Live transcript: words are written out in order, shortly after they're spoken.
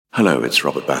Hello, it's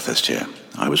Robert Bathurst here.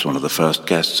 I was one of the first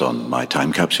guests on My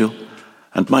Time Capsule,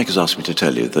 and Mike has asked me to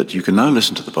tell you that you can now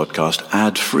listen to the podcast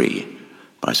ad-free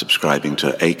by subscribing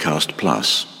to Acast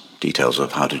Plus. Details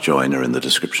of how to join are in the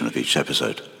description of each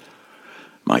episode.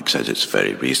 Mike says it's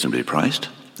very reasonably priced.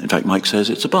 In fact, Mike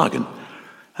says it's a bargain.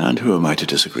 And who am I to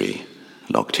disagree?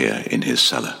 Locked here in his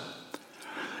cellar.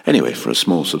 Anyway, for a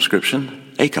small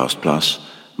subscription, Acast Plus,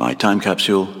 My Time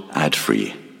Capsule,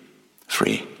 ad-free.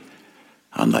 Free.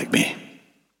 Unlike me.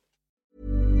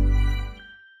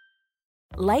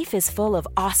 Life is full of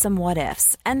awesome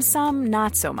what-ifs, and some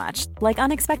not so much, like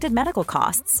unexpected medical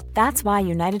costs. That's why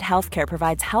United Healthcare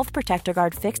provides Health Protector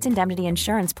Guard fixed indemnity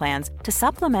insurance plans to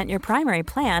supplement your primary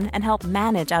plan and help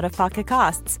manage out-of-pocket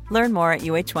costs. Learn more at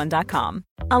uh1.com.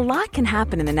 A lot can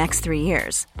happen in the next 3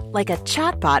 years. Like a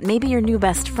chatbot may be your new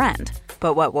best friend.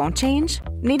 But what won't change?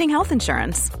 Needing health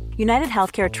insurance. United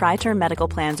Healthcare Tri-Term Medical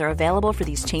Plans are available for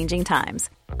these changing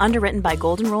times. Underwritten by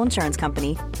Golden Rule Insurance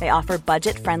Company, they offer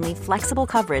budget-friendly, flexible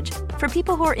coverage for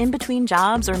people who are in between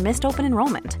jobs or missed open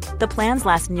enrollment. The plans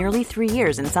last nearly 3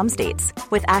 years in some states,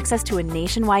 with access to a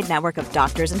nationwide network of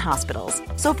doctors and hospitals.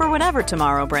 So for whatever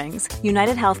tomorrow brings,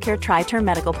 United Healthcare Tri-Term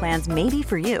Medical Plans may be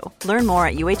for you. Learn more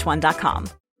at uh1.com.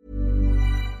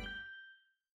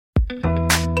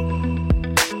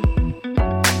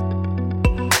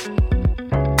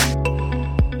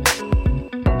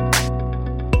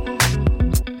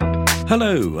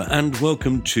 Hello and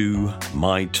welcome to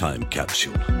My Time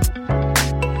Capsule.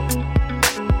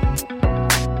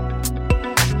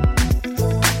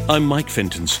 I'm Mike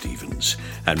Fenton-Stevens,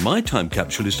 and My Time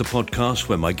Capsule is the podcast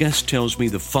where my guest tells me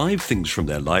the 5 things from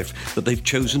their life that they've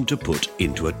chosen to put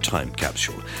into a time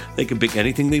capsule. They can pick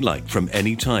anything they like from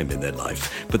any time in their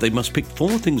life, but they must pick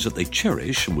 4 things that they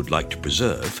cherish and would like to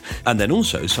preserve, and then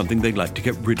also something they'd like to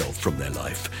get rid of from their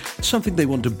life, something they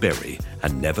want to bury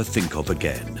and never think of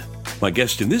again. My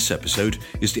guest in this episode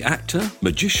is the actor,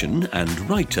 magician and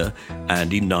writer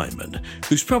Andy Nyman,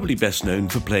 who's probably best known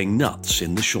for playing Nuts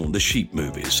in the Shaun the Sheep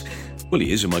movies. Well,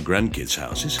 he is in my grandkids'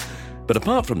 houses. But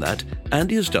apart from that,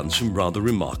 Andy has done some rather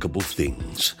remarkable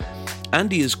things.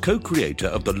 Andy is co-creator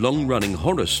of the long-running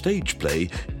horror stage play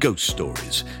Ghost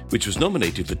Stories, which was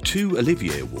nominated for 2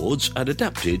 Olivier Awards and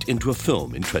adapted into a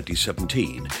film in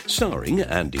 2017, starring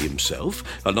Andy himself,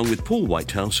 along with Paul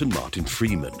Whitehouse and Martin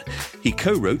Freeman. He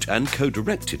co-wrote and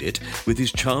co-directed it with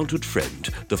his childhood friend,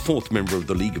 the 4th member of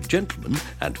the League of Gentlemen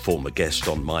and former guest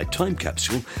on My Time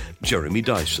Capsule, Jeremy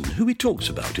Dyson, who he talks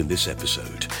about in this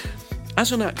episode.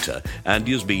 As an actor,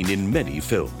 Andy has been in many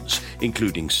films,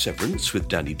 including Severance with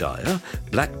Danny Dyer,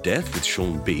 Black Death with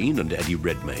Sean Bean and Eddie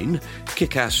Redmayne,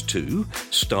 Kick-Ass 2,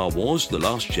 Star Wars The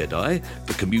Last Jedi,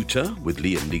 The Commuter with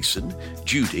Liam Neeson,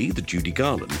 Judy, the Judy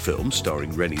Garland film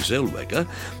starring Renée Zellweger,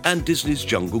 and Disney's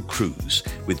Jungle Cruise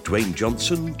with Dwayne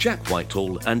Johnson, Jack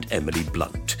Whitehall and Emily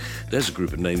Blunt. There's a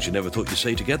group of names you never thought you'd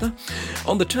say together.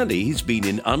 On the telly, he's been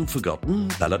in Unforgotten,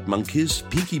 Ballad Monkeys,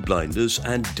 Peaky Blinders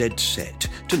and Dead Set,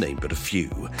 to name but a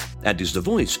few, and is the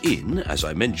voice in, as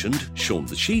I mentioned, Shaun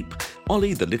the Sheep,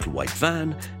 Ollie the Little White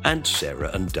Van, and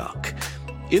Sarah and Duck.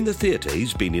 In the theatre,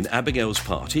 he's been in Abigail's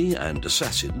Party and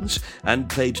Assassins, and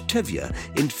played Tevye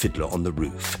in Fiddler on the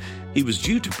Roof. He was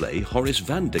due to play Horace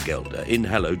van der Gelder in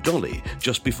Hello Dolly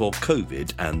just before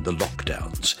COVID and the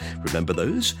lockdowns. Remember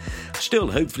those? Still,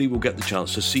 hopefully we'll get the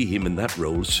chance to see him in that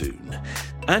role soon.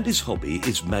 And his hobby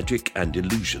is magic and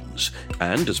illusions.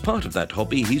 And as part of that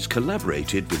hobby, he's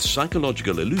collaborated with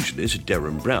psychological illusionist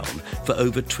Derren Brown for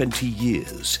over 20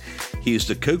 years. He is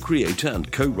the co-creator and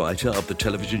co-writer of the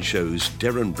television shows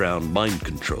Derren Brown Mind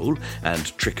Control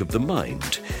and Trick of the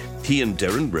Mind. He and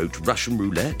Derren wrote Russian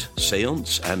Roulette,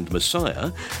 Seance and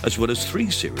Messiah, as well as 3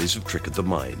 series of Trick of the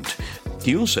Mind.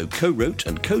 He also co-wrote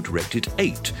and co-directed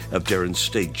 8 of Derren's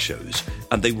stage shows,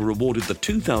 and they were awarded the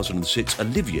 2006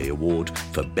 Olivier Award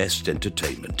for Best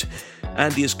Entertainment.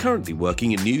 And he is currently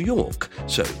working in New York,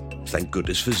 so thank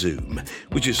goodness for Zoom,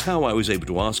 which is how I was able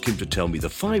to ask him to tell me the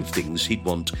 5 things he'd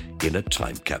want in a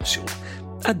time capsule.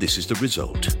 And this is the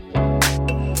result.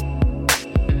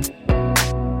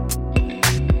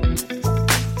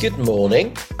 Good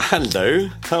morning. Hello,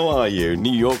 how are you?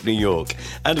 New York, New York.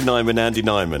 Andy Nyman, Andy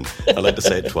Nyman. I like to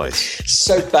say it twice.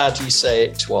 So bad you say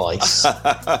it twice.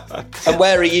 And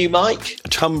where are you, Mike?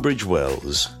 Tunbridge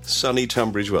Wells. Sunny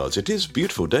Tunbridge Wells. It is a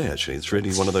beautiful day, actually. It's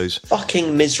really one of those...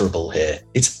 Fucking miserable here.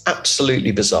 It's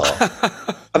absolutely bizarre.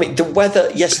 I mean, the weather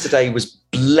yesterday was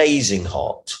blazing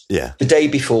hot. Yeah. The day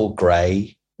before,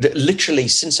 grey. Literally,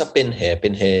 since I've been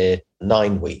here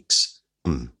 9 weeks.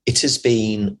 It has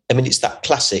been, I mean, it's that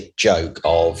classic joke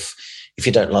of, if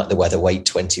you don't like the weather, wait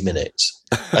 20 minutes.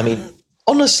 I mean,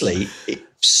 honestly,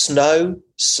 snow,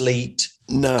 sleet,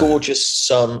 No. Gorgeous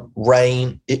sun,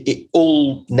 rain, it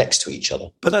all next to each other.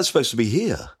 But that's supposed to be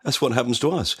here. That's what happens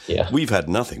to us. Yeah. We've had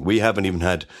nothing. We haven't even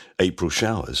had April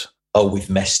showers. Oh, we've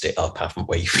messed it up, haven't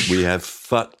we? We have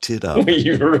fucked it up. We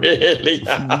really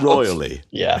have. Royally.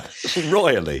 Yeah.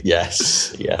 Royally.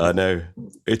 Yes. Yeah. I know.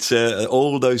 It's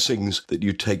all those things that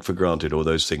you take for granted, all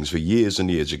those things for years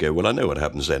and years ago. Well, I know what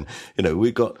happens then. You know,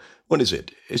 we've got, when is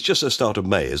it? It's just the start of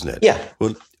May, isn't it? Yeah.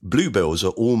 Well, bluebells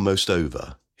are almost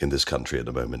over in this country at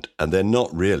the moment, and they're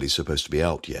not really supposed to be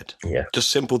out yet. Yeah. Just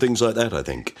simple things like that, I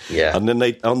think. Yeah. And then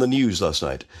on the news last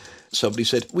night, somebody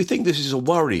said, we think this is a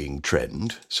worrying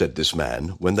trend, said this man,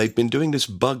 when they've been doing this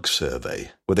bug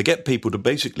survey, where they get people to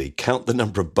basically count the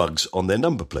number of bugs on their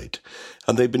number plate.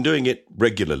 And they've been doing it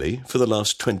regularly for the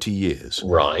last 20 years.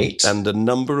 Right. And the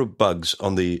number of bugs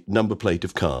on the number plate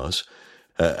of cars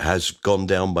has gone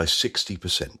down by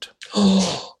 60%.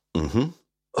 Mm-hmm.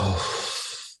 Oh,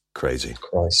 crazy.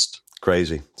 Christ.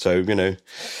 Crazy. So, you know,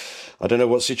 I don't know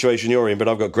what situation you're in, but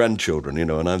I've got grandchildren, you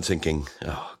know, and I'm thinking,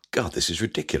 oh, God, this is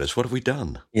ridiculous. What have we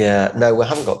done? Yeah, no, we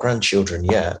haven't got grandchildren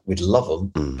yet. We'd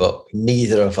love them, but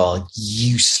neither of our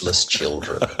useless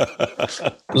children,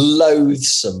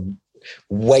 loathsome,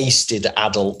 wasted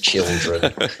adult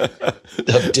children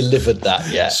have delivered that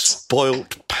yet.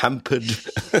 Spoilt, pampered.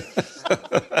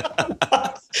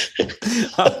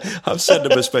 I've sent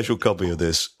them a special copy of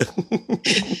this.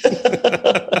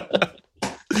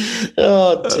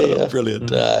 Oh, dear. Brilliant.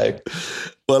 No.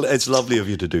 Well, it's lovely of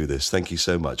you to do this. Thank you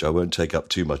so much. I won't take up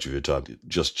too much of your time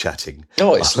just chatting.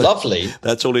 Oh, it's lovely.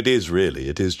 That's all it is, really.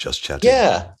 It is just chatting.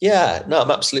 Yeah. No,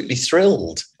 I'm absolutely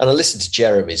thrilled. And I listened to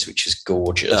Jeremy's, which is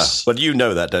gorgeous. But you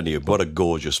know that, don't you? What a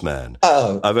gorgeous man.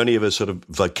 Oh. I've only ever sort of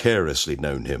vicariously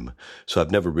known him, so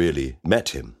I've never really met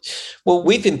him. Well,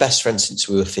 we've been best friends since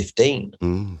we were 15.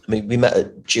 Mm. I mean, we met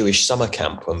at Jewish summer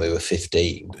camp when we were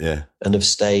 15. Yeah. And have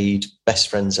stayed best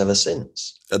friends ever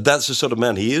since. That's the sort of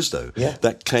man he is, though. Yeah.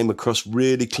 That came across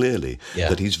really clearly, Yeah.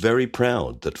 that he's very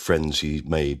proud that friends he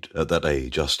made at that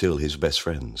age are still his best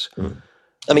friends. Mm.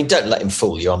 I mean, don't let him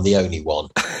fool you. I'm the only one.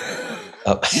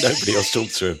 Nobody else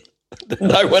talks to him.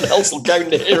 No one else will go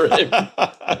near him.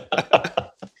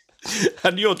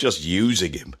 And you're just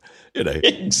using him, you know.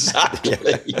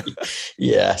 Exactly.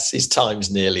 Yes, his time's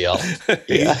nearly up.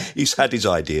 Yeah. He's had his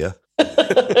idea.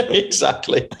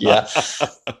 Exactly. Yeah.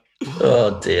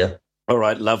 Oh, dear. All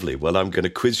right, lovely. Well, I'm going to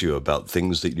quiz you about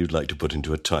things that you'd like to put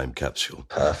into a time capsule.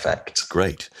 Perfect.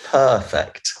 Great.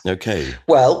 Perfect. Okay.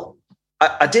 Well,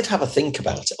 I did have a think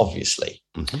about it, obviously.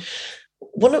 Mm-hmm.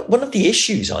 One of the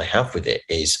issues I have with it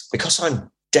is because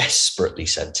I'm desperately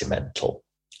sentimental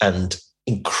and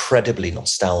incredibly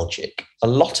nostalgic, a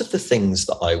lot of the things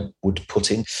that I would put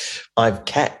in, I've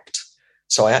kept.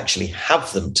 So I actually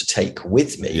have them to take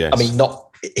with me. Yes. I mean, not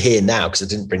here now because I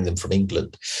didn't bring them from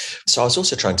England. So I was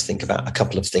also trying to think about a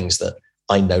couple of things that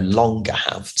I no longer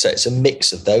have. So it's a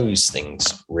mix of those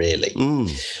things, really.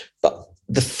 Mm. But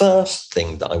the first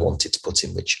thing that I wanted to put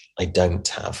in, which I don't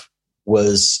have,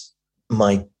 was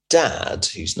my dad,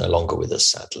 who's no longer with us,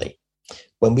 sadly.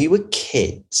 When we were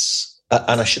kids,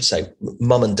 and I should say,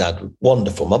 mum and dad were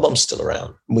wonderful. My mum's still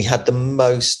around. We had the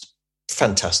most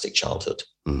fantastic childhood.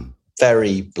 Mm.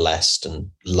 Very blessed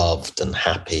and loved and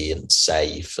happy and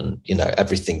safe and, you know,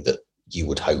 everything that you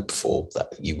would hope for,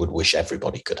 that you would wish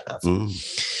everybody could have. Mm.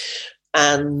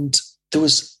 And there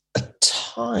was a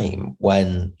time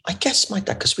when I guess my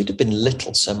dad, because we'd have been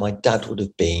little, so my dad would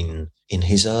have been in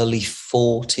his early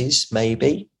 40s,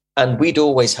 maybe. And we'd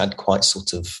always had quite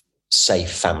sort of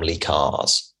safe family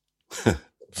cars,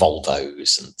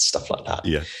 Volvos and stuff like that.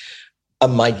 Yeah.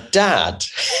 And my dad,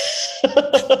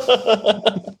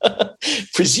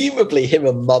 presumably him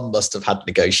and mum must have had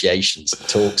negotiations and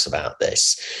talks about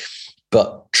this,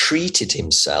 but treated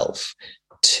himself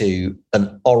to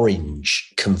an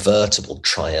orange convertible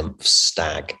Triumph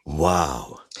Stag.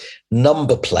 Wow.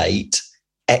 Number plate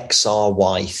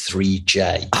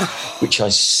XRY3J, which I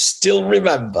still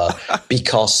remember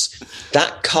because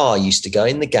that car used to go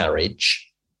in the garage,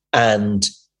 and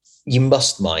you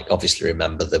must, Mike, obviously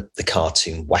remember the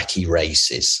cartoon Wacky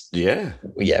Races. Yeah.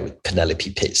 Yeah, with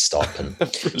Penelope Pitstop. And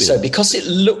Brilliant. so because it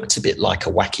looked a bit like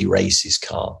a Wacky Races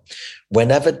car,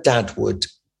 whenever Dad would,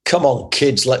 come on,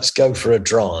 kids, let's go for a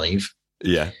drive,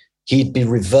 Yeah. he'd be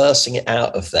reversing it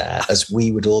out of there as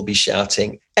we would all be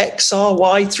shouting,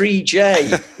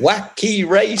 XRY3J, Wacky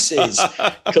Races,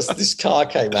 because this car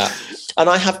came out. And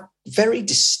I have very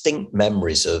distinct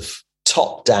memories of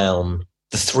top down,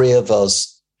 the three of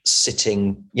us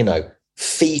sitting, you know,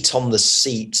 feet on the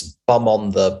seats, bum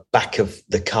on the back of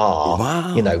the car,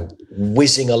 Wow.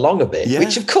 whizzing along a bit, Yeah.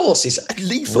 which of course is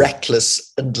Lethal.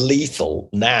 reckless and lethal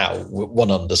now, one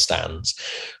understands,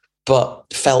 but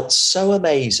felt so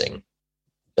amazing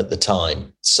at the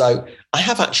time. So I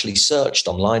have actually searched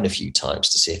online a few times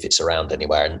to see if it's around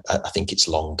anywhere, and I think it's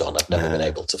long gone. I've never been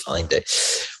able to find it.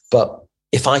 But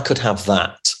if I could have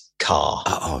that car.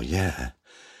 Oh, yeah.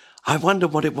 I wonder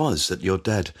what it was that your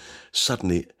dad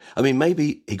suddenly, I mean,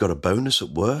 maybe he got a bonus at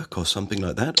work or something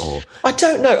like that, or I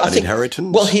don't know. I think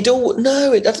inheritance? Well, I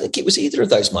don't think it was either of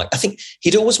those, Mike. I think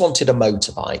he'd always wanted a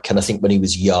motorbike. And I think when he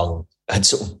was young, had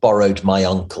sort of borrowed my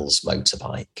uncle's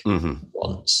motorbike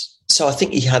once. So I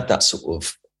think he had that sort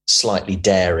of slightly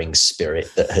daring spirit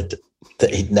that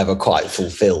he'd never quite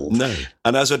fulfilled. No.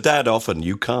 And as a dad, often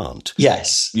you can't.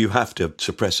 Yes. You have to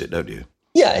suppress it, don't you?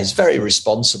 Yeah, he's a very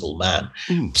responsible man.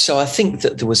 So I think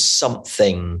that there was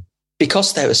something,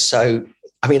 because they were so,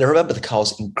 I mean, I remember the car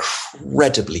was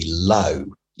incredibly low,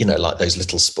 like those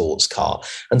little sports car,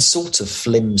 and sort of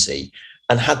flimsy,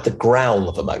 and had the growl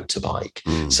of a motorbike.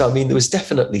 So, I mean, there was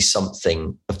definitely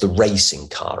something of the racing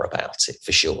car about it,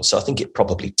 for sure. So I think it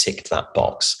probably ticked that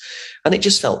box. And it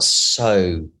just felt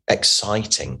so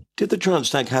exciting. Did the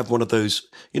Transtag have one of those,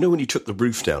 when you took the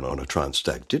roof down on a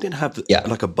Transtag, did it have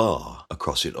like a bar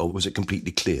across it, or was it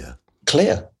completely clear?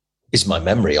 Clear is my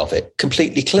memory of it.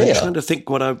 Completely clear. I'm trying to think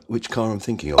which car I'm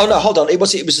thinking of. Oh, no, hold on. It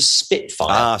was a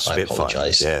Spitfire. Spitfire. I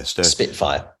apologise. Yeah,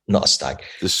 Spitfire, not a Stag.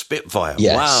 The Spitfire.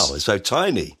 Yes. Wow, it's so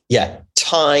tiny. Yeah,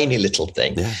 tiny little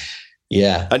thing.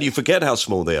 Yeah. And you forget how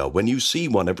small they are. When you see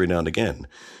one every now and again,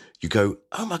 you go,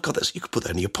 oh my God, you could put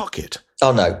that in your pocket.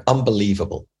 Oh no,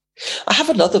 unbelievable. I have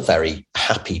another very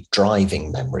happy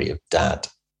driving memory of Dad,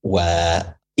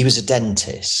 where he was a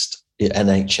dentist,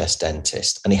 NHS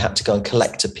dentist, and he had to go and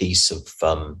collect a piece of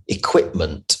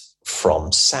equipment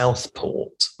from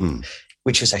Southport,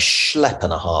 which was a schlep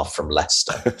and a half from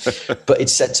Leicester. But it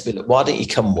said to me, look, why don't you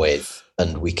come with,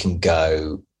 and we can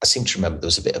go. I seem to remember there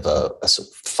was a bit of a sort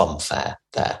of fun fair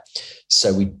there.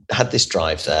 So we had this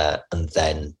drive there and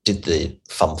then did the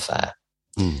fun fair.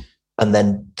 And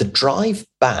then the drive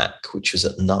back, which was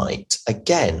at night,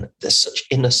 again, there's such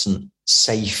innocent,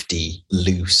 safety,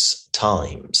 loose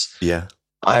times. Yeah.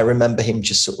 I remember him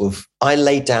just I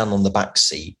laid down on the back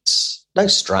seats, no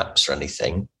straps or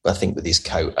anything, I think with his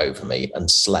coat over me, and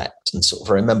slept. And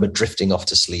I remember drifting off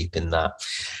to sleep in that.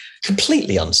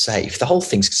 Completely unsafe. The whole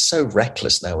thing's so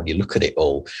reckless now when you look at it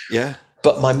all. Yeah.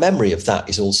 But my memory of that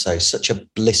is also such a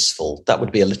blissful, that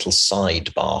would be a little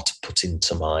sidebar to put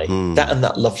into my, that and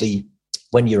that lovely,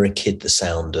 when you're a kid, the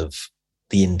sound of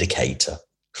the indicator.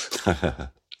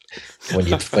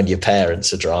 when your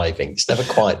parents are driving. It's never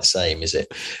quite the same, is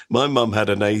it? My mum had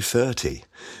an A30,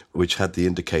 which had the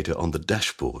indicator on the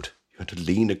dashboard. You had to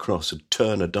lean across and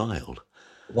turn a dial.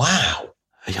 Wow.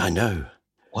 I know.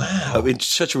 Wow. I mean, it's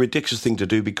such a ridiculous thing to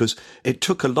do because it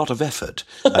took a lot of effort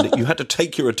and you had to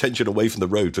take your attention away from the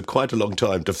road for quite a long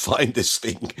time to find this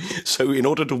thing. So in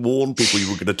order to warn people you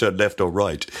were going to turn left or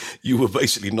right, you were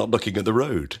basically not looking at the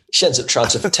road. She ends up trying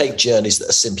to take journeys that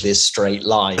are simply a straight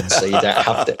line so you don't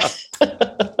have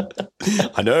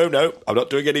to. I know, no, I'm not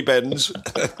doing any bends.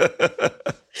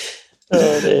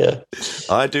 Oh, dear.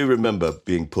 I do remember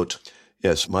being put,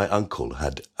 yes, my uncle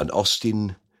had an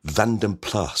Austin Vanden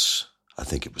Plus, I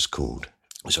think it was called.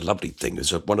 It was a lovely thing.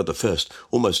 It was one of the first,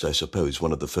 almost I suppose,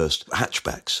 one of the first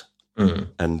hatchbacks.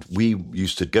 And we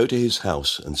used to go to his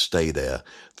house and stay there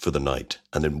for the night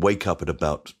and then wake up at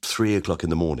about 3 o'clock in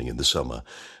the morning in the summer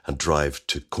and drive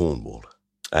to Cornwall.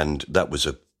 And that was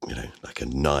like a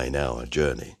 9-hour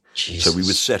journey. Jesus. So we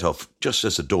would set off just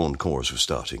as the dawn chorus was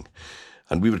starting.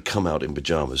 And we would come out in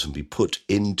pyjamas and be put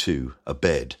into a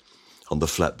bed on the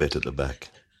flat bed at the back.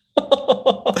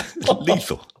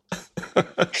 Lethal.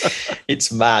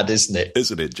 It's mad, isn't it?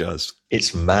 Isn't it just?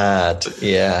 It's mad,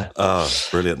 yeah. Oh,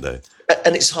 brilliant, though.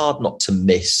 And it's hard not to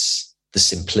miss the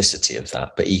simplicity of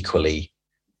that, but equally,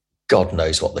 God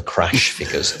knows what the crash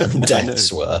figures and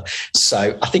deaths were.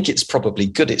 So I think it's probably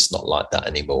good it's not like that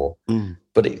anymore.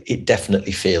 But it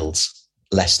definitely feels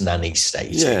less nanny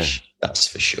state-ish, that's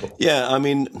for sure. Yeah, I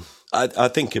mean, I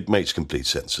think it makes complete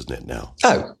sense, doesn't it, now?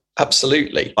 Oh,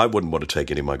 absolutely. I wouldn't want to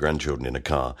take any of my grandchildren in a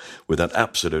car without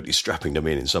absolutely strapping them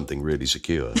in something really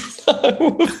secure.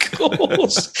 Of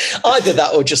course. Either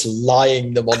that or just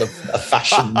lying them on a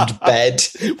fashioned bed.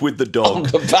 With the dog. On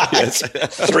the back. Yes.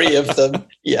 3 of them.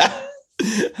 Yeah.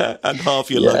 And half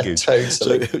your luggage.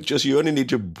 Totally. So just you only need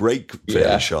to brake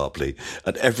very sharply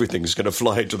and everything's going to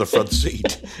fly into the front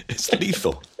seat. It's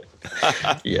lethal.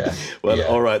 Yeah. Well,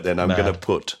 all right then. I'm going to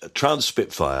put Trans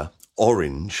Spitfire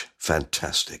Orange,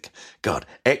 fantastic. God,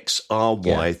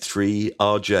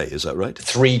 XRY3RJ, is that right?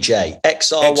 3J.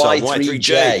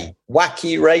 XRY3J.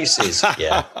 Wacky races.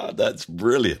 Yeah. That's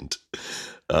brilliant.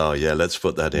 Oh, yeah, let's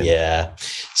put that in. Yeah.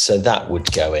 So that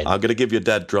would go in. I'm going to give your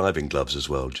dad driving gloves as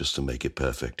well, just to make it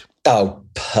perfect. Oh,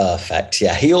 perfect.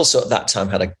 Yeah. He also at that time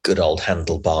had a good old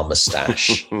handlebar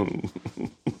moustache.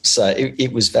 So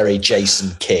it was very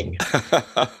Jason King,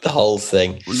 the whole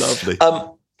thing. Lovely.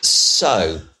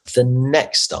 So the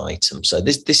next item. So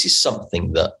this is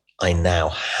something that I now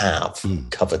have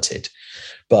coveted.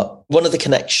 But one of the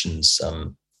connections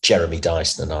Jeremy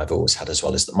Dyson and I've always had as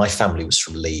well is that my family was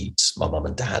from Leeds, my mum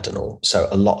and dad and all. So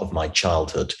a lot of my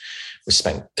childhood was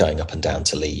spent going up and down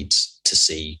to Leeds to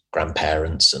see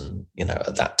grandparents and, you know,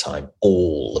 at that time,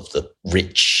 all of the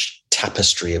rich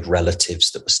tapestry of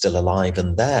relatives that were still alive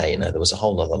and there. You know, there was a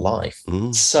whole other life.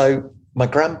 So my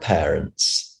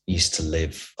grandparents used to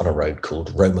live on a road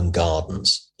called Roman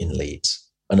Gardens in Leeds.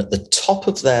 And at the top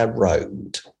of their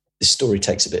road, this story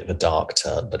takes a bit of a dark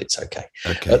turn, but it's okay.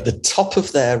 At the top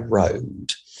of their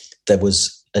road, there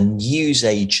was a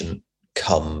newsagent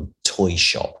come toy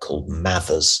shop called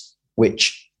Mathers,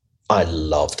 which I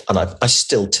loved. And I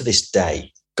still, to this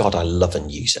day, God, I love a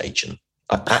newsagent.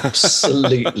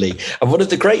 Absolutely. And one of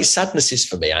the great sadnesses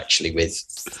for me, actually, with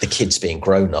the kids being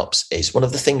grown-ups is one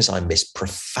of the things I miss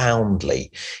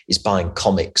profoundly is buying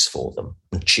comics for them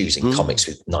and choosing comics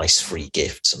with nice free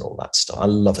gifts and all that stuff. I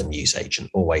love a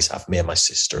newsagent, always have. Me and my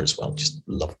sister as well, just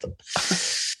love them.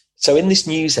 So in this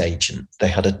newsagent, they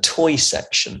had a toy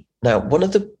section. Now, one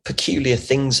of the peculiar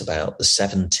things about the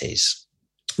 70s,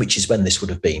 which is when this would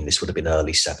have been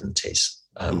early 70s,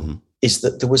 is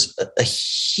that there was a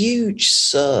huge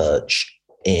surge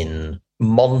in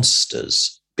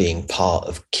monsters being part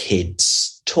of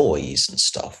kids' toys and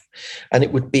stuff. And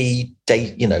it would be,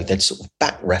 they'd sort of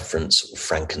back reference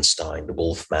Frankenstein, the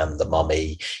Wolfman, the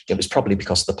Mummy. It was probably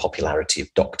because of the popularity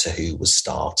of Doctor Who was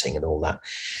starting and all that.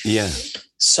 Yeah.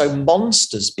 So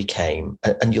monsters became,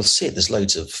 and you'll see it, there's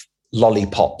loads of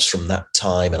lollipops from that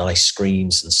time and ice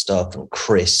creams and stuff and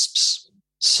crisps.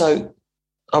 So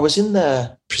I was in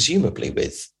there presumably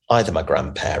with either my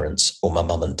grandparents or my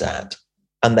mum and dad.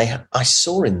 And I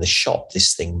saw in the shop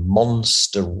this thing,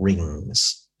 Monster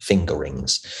Rings, finger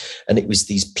rings. And it was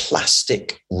these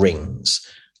plastic rings.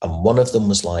 And one of them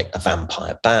was like a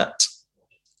vampire bat.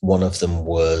 One of them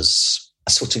was a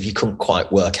sort of, you couldn't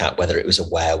quite work out whether it was a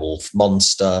werewolf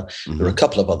monster. There were a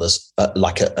couple of others,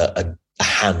 like a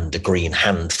hand, a green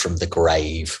hand from the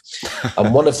grave.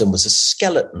 And one of them was a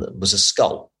skeleton, that was a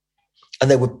skull. And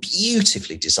they were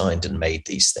beautifully designed and made,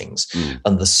 these things.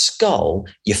 And the skull,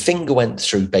 your finger went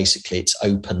through basically its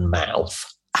open mouth.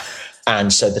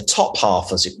 And so the top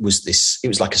half it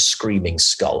was like a screaming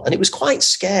skull. And it was quite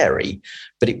scary,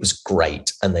 but it was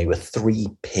great. And they were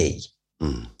 3p.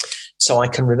 So I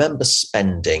can remember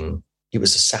it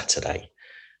was a Saturday,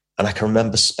 and I can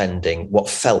remember spending what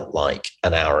felt like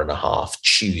an hour and a half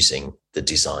choosing the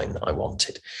design that I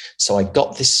wanted. So I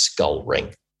got this skull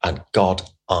ring, and God,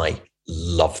 I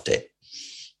loved it.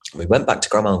 We went back to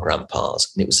Grandma and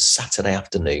Grandpa's, and it was a Saturday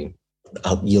afternoon.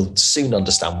 You'll soon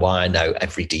understand why I know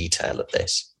every detail of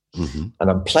this. And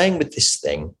I'm playing with this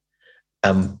thing,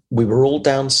 and we were all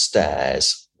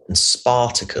downstairs, and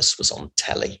Spartacus was on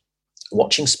telly.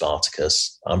 Watching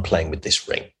Spartacus, I'm playing with this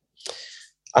ring.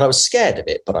 And I was scared of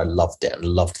it, but I loved it and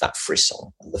loved that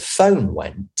frisson. And the phone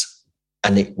went,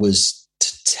 and it was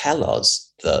to tell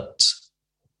us that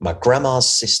my grandma's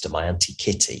sister, my Auntie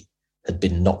Kitty, had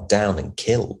been knocked down and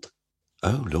killed.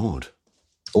 Oh, Lord.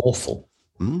 Awful.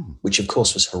 Which, of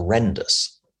course, was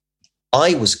horrendous.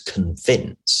 I was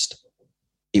convinced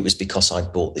it was because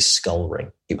I'd bought this skull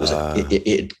ring. It was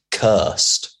it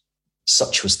cursed.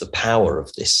 Such was the power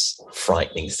of this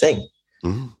frightening thing.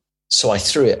 So I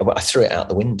threw it out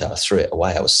the window. I threw it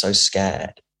away. I was so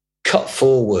scared. Cut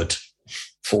forward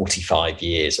 45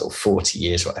 years or 40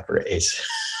 years, whatever it is.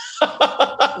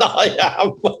 I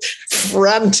am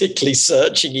frantically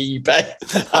searching eBay.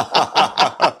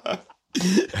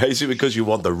 Is it because you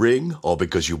want the ring or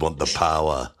because you want the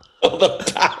power? Oh, the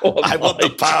power. I want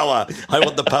the power. I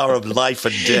want the power of life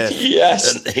and death.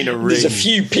 Yes. In a ring. There's a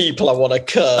few people I want to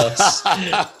curse.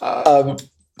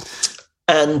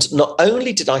 And not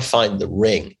only did I find the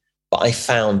ring, but I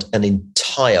found an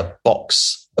entire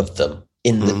box of them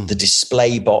in the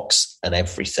display box and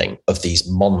everything of these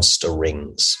monster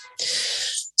rings.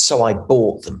 So I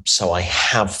bought them. So I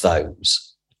have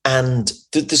those. And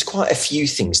there's quite a few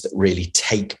things that really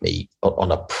take me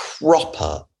on a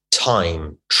proper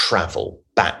time travel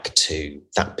back to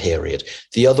that period.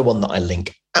 The other one that I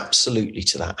link absolutely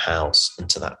to that house and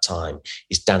to that time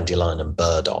is Dandelion and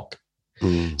Burdock.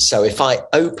 So if I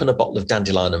open a bottle of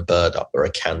Dandelion and Burdock or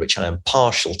a can, which I am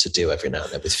partial to do every now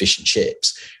and then with fish and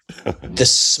chips, the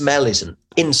smell is an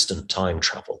instant time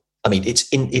travel. I mean, it's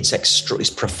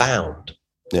profound.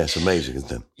 Yeah, it's amazing,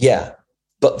 isn't it? Yeah.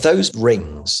 But those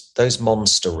rings, those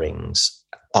monster rings,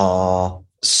 are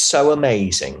so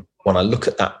amazing when I look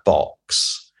at that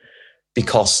box,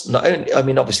 because not only, I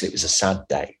mean, obviously it was a sad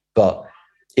day, but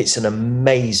it's an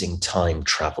amazing time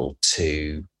travel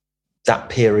to that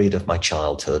period of my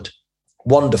childhood,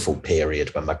 wonderful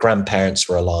period when my grandparents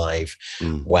were alive,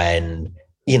 when,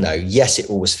 you know, yes, it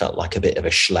always felt like a bit of a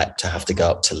schlep to have to go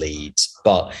up to Leeds,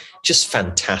 but just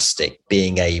fantastic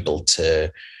being able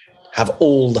to have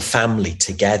all the family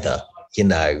together, you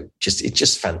know, it's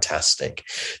just fantastic.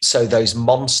 So those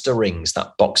monster rings,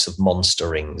 that box of monster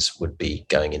rings would be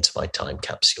going into my time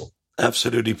capsule.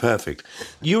 Absolutely perfect.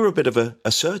 You're a bit of a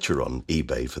searcher on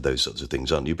eBay for those sorts of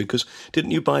things, aren't you? Because didn't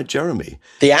you buy Jeremy?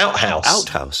 The outhouse.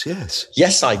 Outhouse, yes.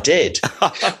 Yes, I did.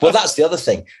 Well, that's the other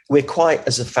thing. We're quite,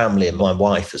 as a family, and my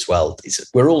wife as well,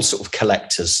 we're all sort of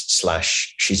collectors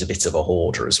 / she's a bit of a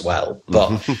hoarder as well.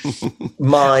 But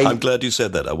I'm glad you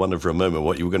said that. I wondered for a moment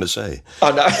what you were going to say.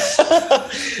 I know.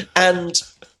 And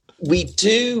we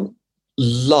do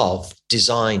love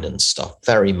design and stuff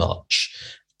very much.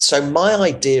 So my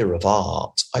idea of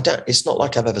art, it's not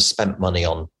like I've ever spent money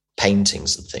on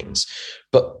paintings and things,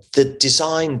 but the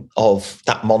design of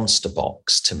that monster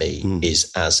box to me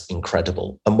is as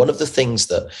incredible. And one of the things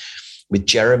that with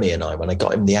Jeremy and I, when I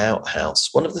got him the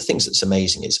outhouse, one of the things that's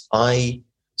amazing is I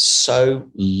so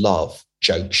love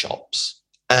joke shops.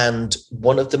 And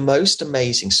one of the most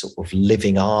amazing sort of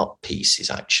living art pieces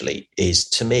actually is,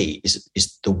 to me, is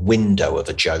the window of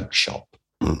a joke shop.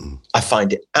 I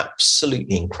find it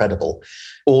absolutely incredible.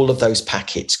 All of those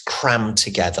packets crammed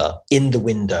together in the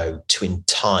window to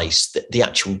entice the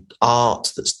actual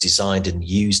art that's designed and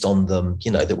used on them, you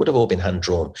know, that would have all been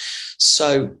hand-drawn.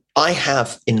 So I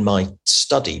have in my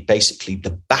study, basically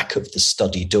the back of the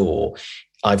study door,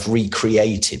 I've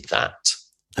recreated that.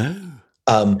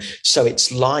 So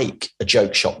it's like a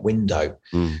joke shop window.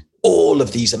 All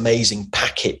of these amazing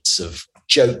packets of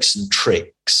jokes and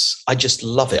tricks. I just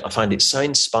love it. I find it so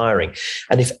inspiring.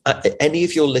 And if any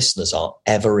of your listeners are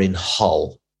ever in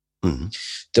Hull,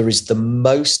 there is the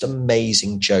most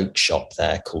amazing joke shop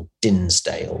there called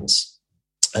Dinsdale's.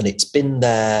 And it's been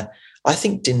there, I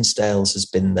think Dinsdale's has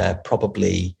been there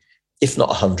probably, if not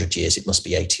 100 years, it must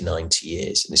be 80, 90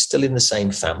 years. And it's still in the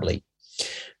same family.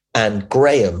 And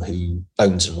Graham, who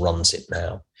owns and runs it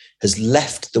now, has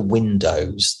left the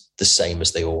windows the same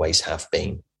as they always have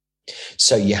been.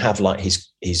 So you have like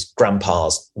his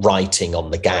grandpa's writing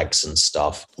on the gags and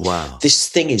stuff. Wow. This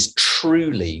thing is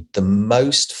truly the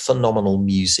most phenomenal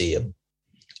museum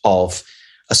of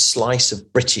a slice of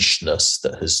Britishness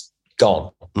that has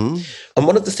gone. And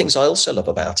one of the things I also love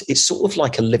about it, it's sort of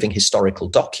like a living historical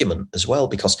document as well,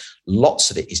 because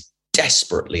lots of it is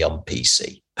desperately on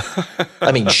PC.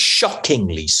 I mean,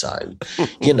 shockingly so,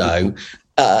 you know,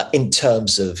 in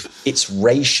terms of its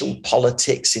racial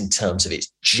politics, in terms of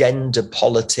its gender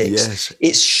politics. Yes.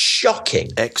 It's shocking.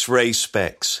 X-ray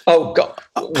specs. Oh, God.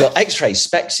 Well, X-ray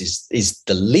specs is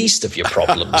the least of your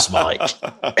problems, Mike.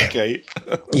 Okay.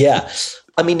 Yeah.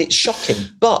 I mean, it's shocking,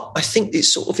 but I think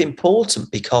it's sort of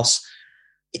important because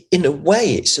in a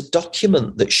way, it's a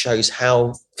document that shows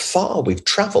how far we've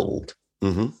travelled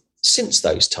since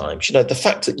those times. You know, the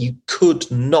fact that you could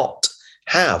not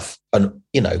have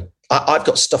I've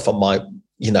got stuff on my,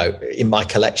 you know, in my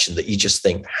collection that you just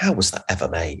think, how was that ever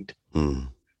made?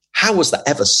 How was that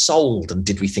ever sold? And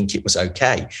did we think it was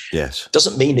okay? Yes.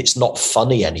 Doesn't mean it's not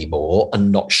funny anymore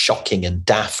and not shocking and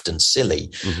daft and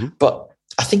silly. But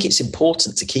I think it's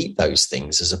important to keep those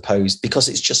things as opposed, because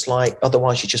it's just like,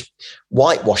 otherwise you're just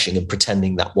whitewashing and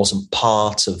pretending that wasn't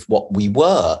part of what we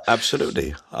were.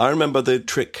 Absolutely. I remember the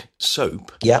trick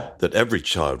soap. Yeah. That every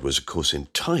child was, of course,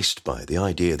 enticed by, the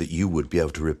idea that you would be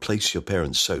able to replace your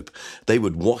parents' soap. They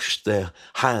would wash their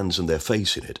hands and their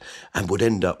face in it and would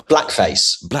end up...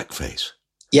 Blackface.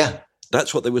 Yeah.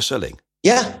 That's what they were selling.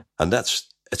 Yeah. And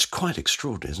it's quite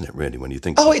extraordinary, isn't it, really, when you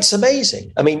think... Oh, it's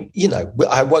amazing. I mean, you know,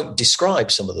 I won't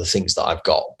describe some of the things that I've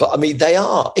got, but I mean,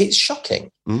 it's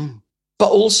shocking, but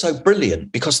also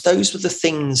brilliant, because those were the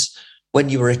things when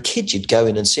you were a kid, you'd go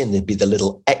in and see, and there'd be the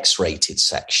little X-rated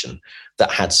section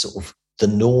that had sort of the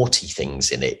naughty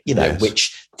things in it, you know, yes,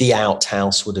 which the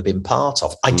outhouse would have been part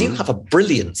of. I do have a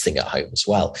brilliant thing at home as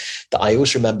well that I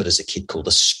always remembered as a kid called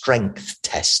a strength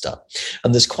tester.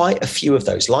 And there's quite a few of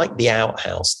those, like the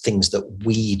outhouse, things that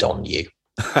weed on you.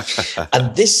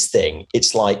 And this thing,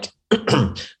 it's like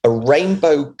a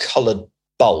rainbow coloured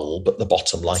bulb at the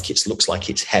bottom, like it looks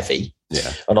like it's heavy.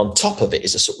 Yeah. And on top of it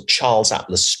is a sort of Charles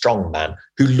Atlas strongman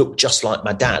who looked just like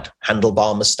my dad,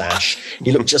 handlebar moustache.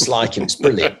 He looked just like him. It's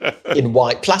brilliant, in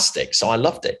white plastic. So I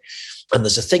loved it. And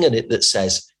there's a thing in it that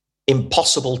says,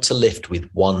 impossible to lift with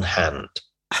one hand.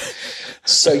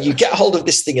 So you get hold of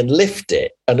this thing and lift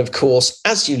it. And of course,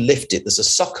 as you lift it, there's a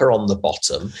sucker on the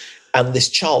bottom. And this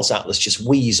Charles Atlas just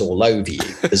wheeze all over you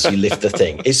as you lift the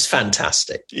thing. It's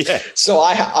fantastic. Yeah. So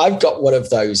I've got one of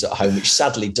those at home, which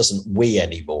sadly doesn't wee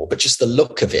anymore. But just the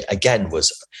look of it, again,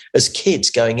 was, as kids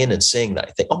going in and seeing that,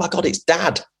 you think, oh my God, it's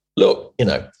Dad. Look,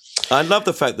 I love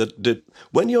the fact that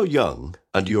when you're young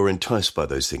and you're enticed by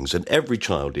those things, and every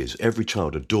child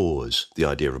adores the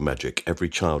idea of magic. Every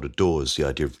child adores the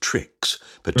idea of tricks,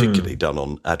 particularly done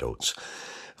on adults.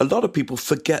 A lot of people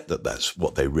forget that that's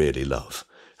what they really love.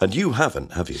 And you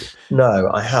haven't, have you? No,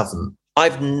 I haven't.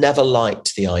 I've never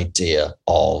liked the idea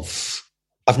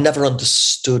I've never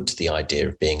understood the idea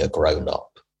of being a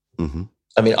grown-up. Mm-hmm.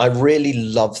 I mean, I really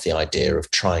love the idea of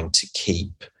trying to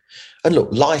keep, and look,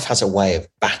 life has a way of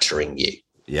battering you.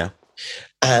 Yeah.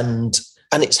 And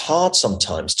it's hard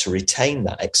sometimes to retain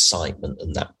that excitement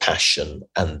and that passion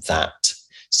and that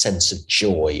sense of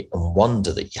joy and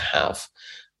wonder that you have,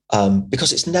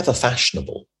 because it's never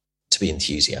fashionable to be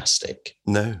enthusiastic.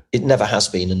 No. It never has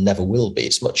been and never will be.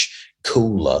 It's much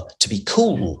cooler to be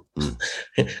cool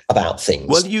about things.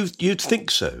 Well, you'd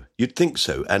think so. You'd think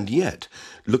so. And yet,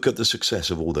 look at the success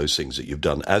of all those things that you've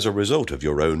done as a result of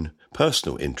your own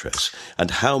personal interests and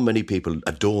how many people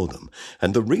adore them.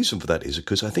 And the reason for that is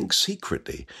because I think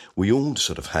secretly we all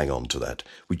sort of hang on to that.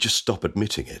 We just stop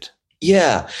admitting it.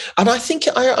 Yeah. And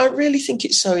I really think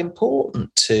it's so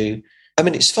important to, I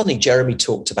mean, it's funny, Jeremy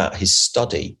talked about his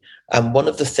study. And one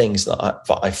of the things that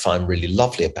I find really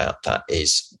lovely about that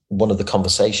is one of the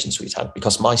conversations we've had,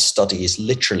 because my study is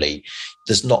literally,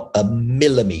 there's not a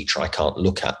millimetre I can't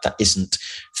look at that isn't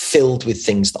filled with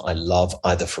things that I love,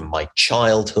 either from my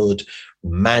childhood,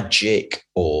 magic,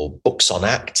 or books on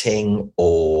acting,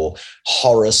 or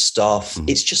horror stuff.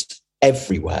 It's just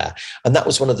everywhere. And that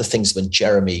was one of the things when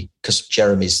because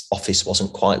Jeremy's office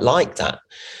wasn't quite like that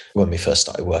when we first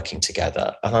started working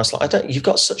together. And I was like, you've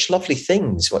got such lovely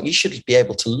things. Well, you should be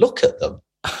able to look at them.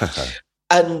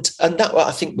 And that,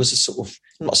 I think, was a sort of,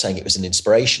 I'm not saying it was an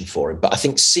inspiration for him, but I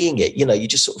think seeing it, you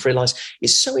just sort of realize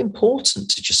it's so important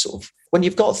to just sort of, when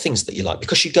you've got things that you like,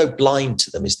 because you go blind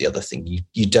to them is the other thing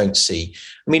you don't see.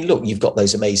 I mean, look, you've got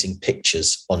those amazing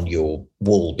pictures on your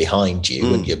wall behind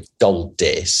you and your gold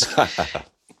disc,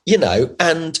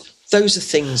 and those are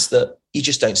things that you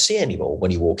just don't see anymore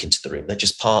when you walk into the room. They're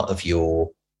just part of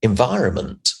your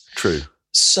environment. True.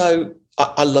 So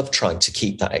I love trying to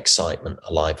keep that excitement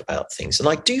alive about things. And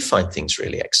I do find things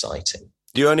really exciting.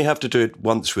 You only have to do it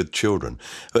once with children.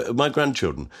 My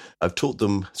grandchildren, I've taught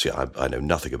them, I know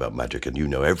nothing about magic and you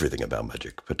know everything about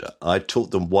magic, but I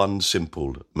taught them one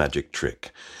simple magic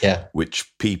trick,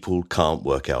 which people can't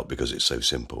work out because it's so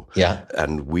simple. Yeah.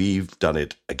 And we've done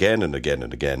it again and again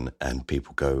and again, and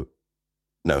people go,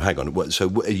 no, hang on. So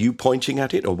are you pointing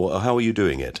at it, or how are you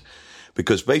doing it?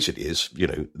 Because basically is,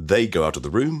 they go out of the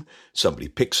room, somebody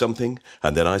picks something,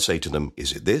 and then I say to them,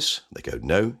 is it this? They go,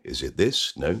 no. Is it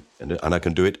this? No. And I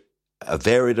can do it a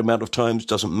varied amount of times,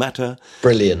 doesn't matter.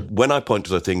 Brilliant. When I point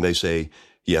to the thing, they say,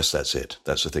 yes, that's it.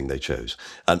 That's the thing they chose.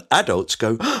 And adults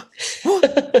go, what?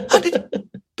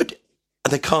 And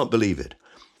they can't believe it.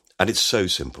 And it's so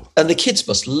simple. And the kids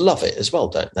must love it as well,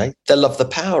 don't they? They love the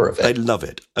power of it. They love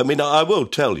it. I mean, I will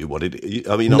tell you what it is.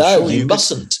 I mean, no, you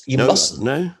mustn't. You mustn't.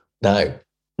 No.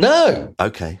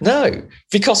 Okay. No,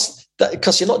 because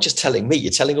you're not just telling me,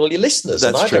 you're telling all your listeners.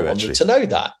 That's and I true, don't want them to know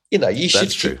that. You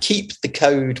should keep the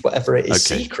code, whatever it is,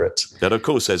 secret. And of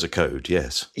course, there's a code,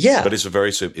 yes. Yeah. But it's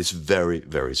very,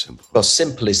 very simple. Well,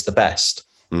 simple is the best.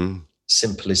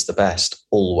 Simple is the best,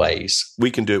 always.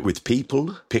 We can do it with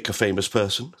people. Pick a famous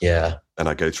person. Yeah. And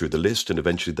I go through the list, and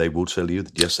eventually they will tell you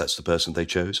that, yes, that's the person they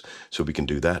chose. So we can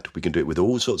do that. We can do it with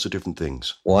all sorts of different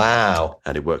things. Wow.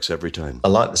 And it works every time. I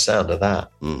like the sound of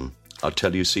that. I'll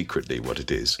tell you secretly what it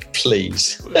is.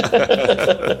 Please.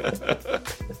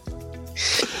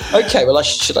 Okay, well,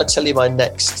 should I tell you my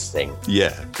next thing? Yeah,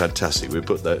 fantastic. We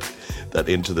put that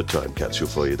into the time capsule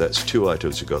for you. That's 2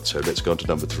 items you got, so let's go on to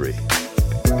number 3.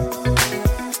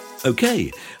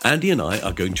 OK, Andy and I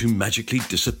are going to magically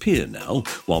disappear now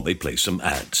while they play some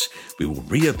ads. We will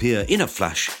reappear in a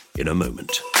flash in a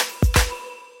moment.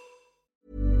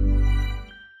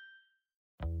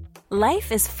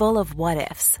 Life is full of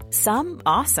what-ifs. Some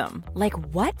awesome, like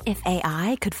what if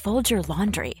AI could fold your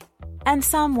laundry? And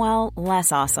some, well,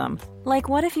 less awesome. Like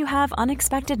what if you have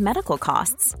unexpected medical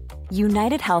costs?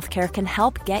 United Healthcare can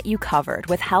help get you covered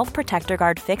with Health Protector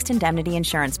Guard fixed indemnity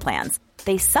insurance plans.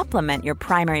 They supplement your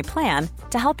primary plan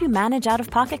to help you manage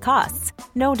out-of-pocket costs.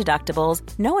 No deductibles,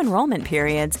 no enrollment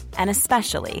periods, and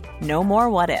especially no more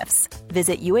what-ifs.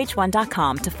 Visit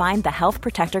uh1.com to find the Health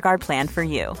Protector Guard plan for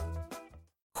you.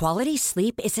 Quality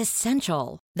sleep is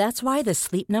essential. That's why the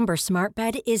Sleep Number Smart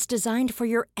Bed is designed for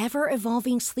your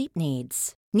ever-evolving sleep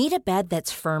needs. Need a bed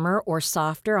that's firmer or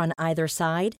softer on either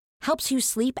side? Helps you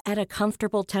sleep at a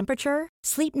comfortable temperature?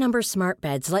 Sleep Number Smart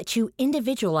Beds let you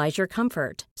individualize your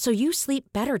comfort so you sleep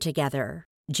better together.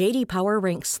 J.D. Power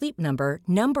ranks Sleep Number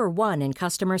number 1 in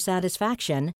customer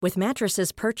satisfaction with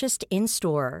mattresses purchased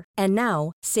in-store. And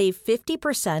now, save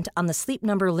 50% on the Sleep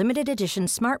Number Limited Edition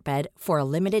Smart Bed for a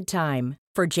limited time.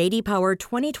 For J.D. Power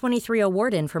 2023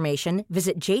 award information,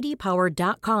 visit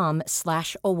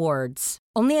jdpower.com/awards.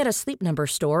 Only at a Sleep Number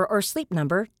store or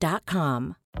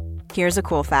sleepnumber.com. Here's a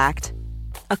cool fact.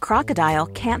 A crocodile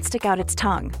can't stick out its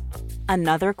tongue.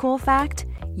 Another cool fact,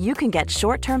 you can get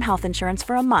short-term health insurance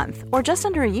for a month or just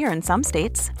under a year in some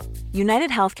states.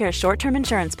 United Healthcare short-term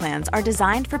insurance plans are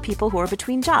designed for people who are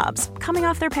between jobs, coming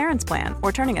off their parents' plan,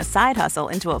 or turning a side hustle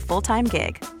into a full-time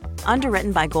gig.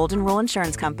 Underwritten by Golden Rule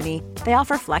Insurance Company, they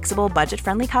offer flexible,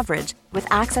 budget-friendly coverage with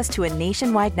access to a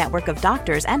nationwide network of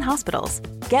doctors and hospitals.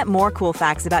 Get more cool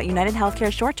facts about United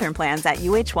Healthcare short-term plans at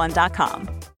uh1.com.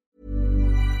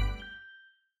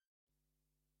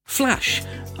 Flash.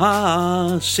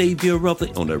 Saviour of the...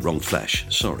 Oh, no, wrong Flash.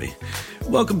 Sorry.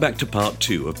 Welcome back to part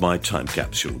 2 of my time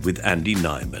capsule with Andy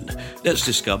Nyman. Let's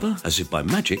discover, as if by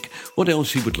magic, what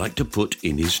else he would like to put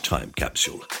in his time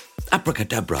capsule.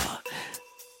 Abracadabra.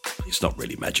 It's not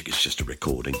really magic, it's just a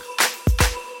recording.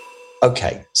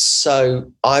 Okay,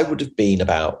 so I would have been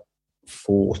about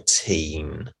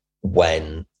 14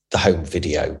 when the home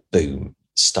video boom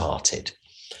started.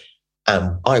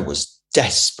 And I was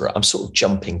desperate. I'm sort of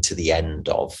jumping to the end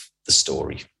of the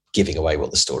story, giving away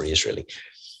what the story is really.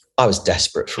 I was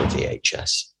desperate for a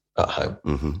VHS at home.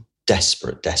 Mm-hmm.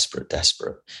 Desperate.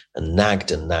 And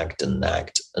nagged.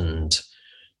 And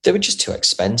they were just too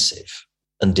expensive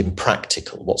and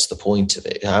impractical. What's the point of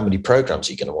it? How many programs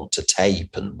are you going to want to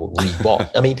tape and rewatch?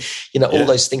 I mean, all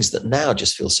those things that now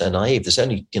just feel so naive. There's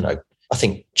only, I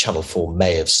think Channel 4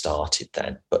 may have started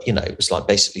then, but, it was like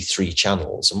basically 3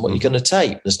 channels. And what are you going to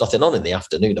tape? There's nothing on in the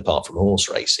afternoon apart from horse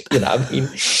racing,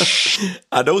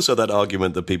 And also that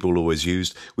argument that people always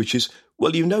used, which is,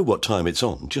 well, you know what time it's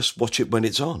on. Just watch it when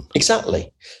it's on.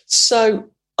 Exactly. So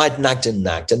I'd nagged,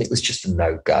 and it was just a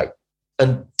no-go.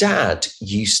 And Dad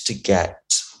used to get,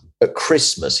 at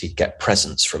Christmas, he'd get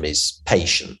presents from his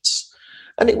patients.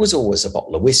 And it was always a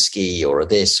bottle of whiskey or a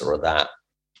this or a that.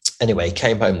 Anyway, he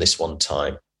came home this one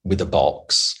time with a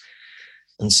box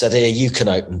and said, here, you can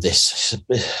open this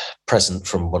present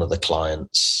from one of the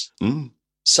clients. Mm.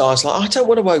 So I was like, I don't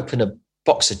want to open a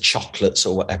box of chocolates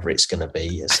or whatever it's going to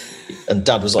be. And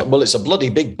Dad was like, well, it's a bloody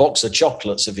big box of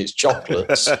chocolates if it's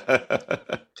chocolates.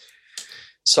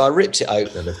 So I ripped it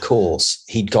open, and of course,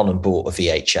 he'd gone and bought a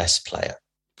VHS player.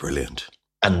 Brilliant.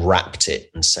 And wrapped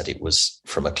it and said it was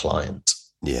from a client.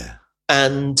 Yeah.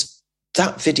 And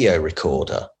that video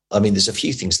recorder, I mean, there's a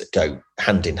few things that go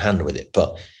hand in hand with it,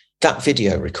 but that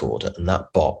video recorder and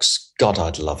that box, God,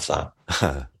 I'd love that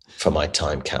for my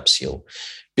time capsule,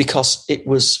 because it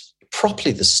was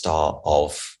properly the start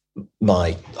of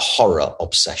my horror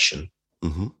obsession.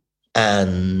 Mm-hmm.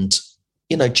 And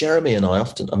Jeremy and I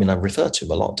often, I refer to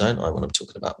him a lot, don't I, when I'm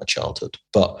talking about my childhood,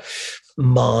 but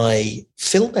my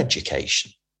film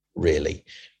education really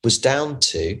was down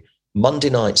to Monday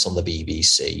nights on the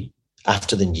BBC.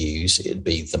 After the news, it'd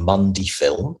be the Monday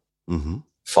film, mm-hmm.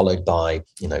 followed by,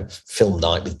 film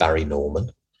night with Barry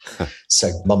Norman.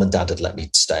 So Mum and Dad had let me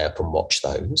stay up and watch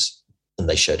those. And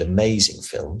they showed amazing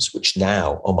films, which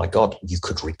now, oh my God, you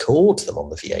could record them on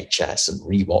the VHS and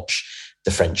rewatch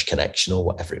The French Connection or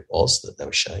whatever it was that they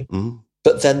were showing. Mm.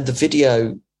 But then the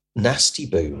video nasty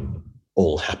boom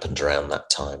all happened around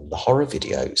that time, the horror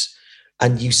videos.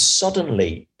 And you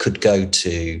suddenly could go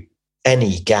to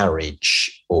any garage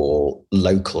or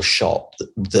local shop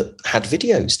that had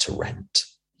videos to rent.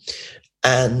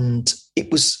 And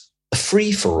it was a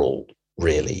free-for-all,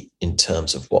 really, in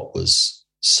terms of what was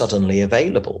suddenly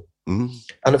available. Mm.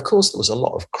 And of course, there was a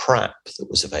lot of crap that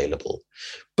was available,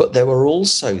 but there were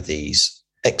also these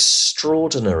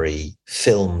extraordinary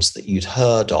films that you'd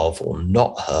heard of or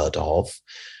not heard of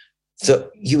that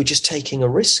you were just taking a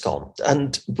risk on.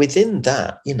 And within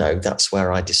that, that's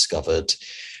where I discovered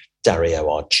Dario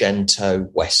Argento,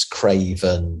 Wes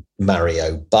Craven,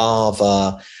 Mario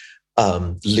Bava.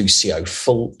 Lucio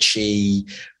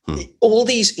Fulci, all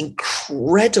these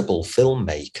incredible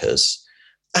filmmakers.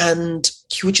 And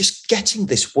you were just getting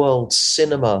this world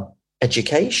cinema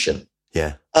education.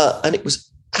 Yeah. And it was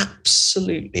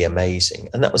absolutely amazing.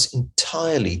 And that was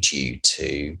entirely due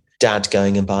to Dad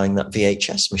going and buying that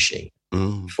VHS machine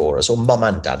for us, or Mum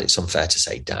and Dad. It's unfair to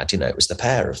say Dad, it was the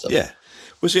pair of them. Yeah.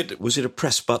 Was it a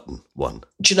press button one?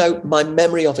 Do you know, my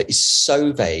memory of it is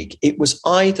so vague. It was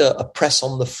either a press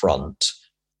on the front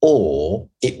or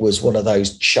it was one of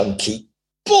those chunky,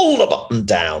 pull the button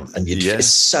down, and it's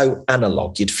so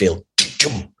analog, you'd feel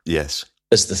yes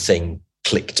as the thing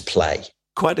clicked play.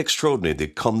 Quite extraordinary, the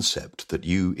concept that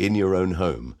you, in your own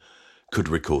home, could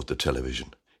record the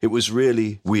television. It was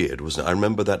really weird, wasn't it? I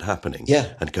remember that happening.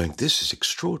 Yeah. And going, this is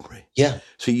extraordinary. Yeah.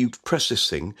 So you'd press this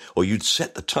thing, or you'd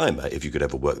set the timer, if you could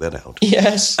ever work that out.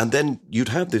 Yes. And then you'd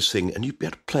have this thing, and you'd be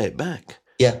able to play it back.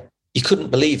 Yeah. You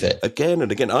couldn't believe it. Again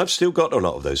and again. I've still got a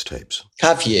lot of those tapes.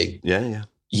 Have you? Yeah.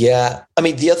 Yeah. I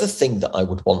mean, the other thing that I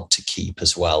would want to keep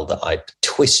as well, that I'd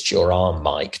twist your arm,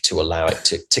 Mike, to allow it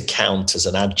to count as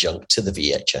an adjunct to the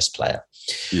VHS player,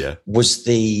 was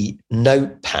the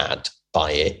notepad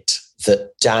by it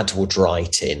that Dad would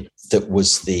write in, that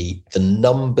was the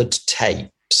numbered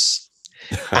tapes.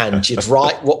 And you'd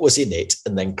write what was in it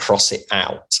and then cross it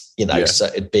out, so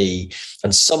it'd be,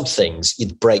 and some things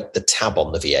you'd break the tab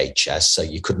on the VHS so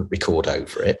you couldn't record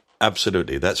over it.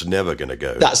 Absolutely. That's never going to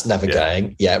go. That's never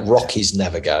going. Yeah, Rocky's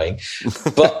never going.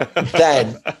 But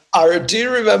then I do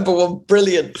remember one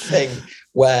brilliant thing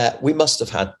where we must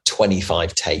have had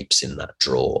 25 tapes in that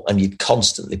drawer, and you'd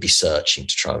constantly be searching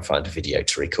to try and find a video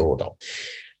to record on.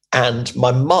 And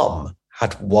my mum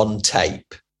had one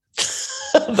tape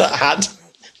that had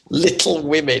Little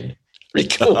Women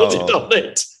recorded on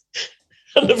it.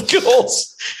 And of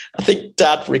course, I think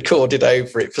Dad recorded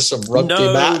over it for some rugby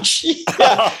match.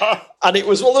 Yeah. And it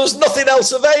was, there was nothing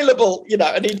else available,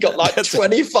 and he'd got like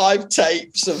 25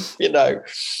 tapes of,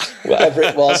 whatever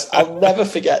it was. I'll never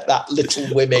forget that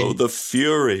Little Women. Oh, the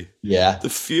fury. Yeah. The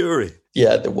fury.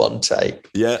 Yeah, the one tape.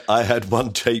 Yeah, I had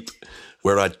one tape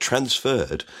where I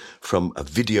transferred from a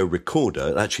video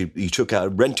recorder. Actually, he took out a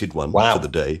rented one for the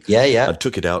day. Yeah. I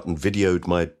took it out and videoed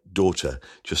my daughter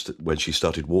just when she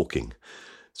started walking.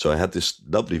 So I had this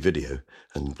lovely video,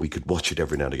 and we could watch it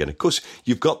every now and again. Of course,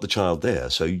 you've got the child there,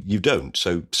 so you don't.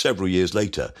 So several years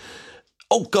later,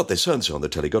 oh, God, there's so-and-so on the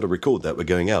telly. Got to record that. We're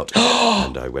going out.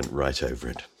 And I went right over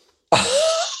it.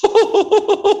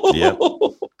 Yep.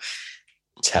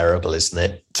 Terrible, isn't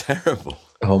it? Terrible.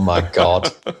 Oh, my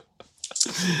God.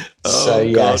 So,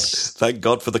 yes. God. Thank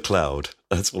God for the cloud.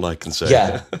 That's all I can say.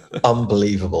 Yeah,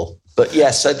 unbelievable. But,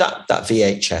 yeah, so that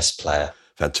VHS player.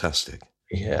 Fantastic.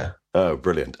 Yeah. Oh,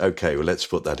 brilliant. Okay, well, let's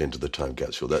put that into the time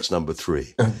capsule. That's number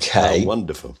 3. Okay. Oh,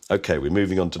 wonderful. Okay, we're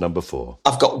moving on to number 4.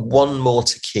 I've got one more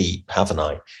to keep, haven't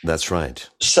I? That's right.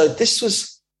 So this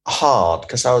was hard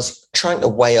because I was trying to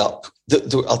weigh up.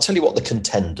 I'll tell you what the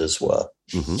contenders were.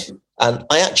 Mm-hmm. And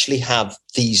I actually have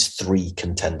these 3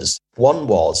 contenders. One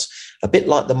was a bit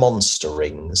like the Monster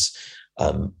Rings.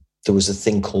 There was a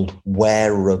thing called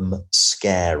Wear-'em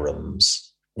Scare-'ems,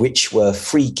 which were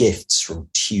free gifts from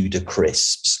Tudor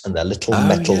Crisps, and they're little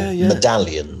metal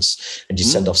medallions. And you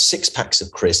send off 6 packs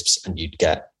of crisps and you'd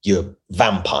get your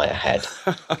vampire head.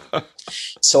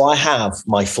 So I have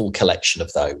my full collection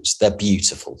of those. They're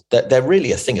beautiful. They're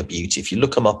really a thing of beauty. If you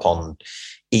look them up on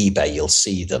eBay, you'll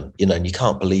see them, and you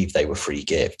can't believe they were free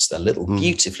gifts. They're little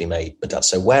beautifully made medallions.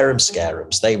 So Wear-'em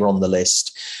Scare-'ems, they were on the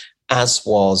list, as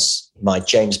was my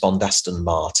James Bond Aston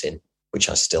Martin, which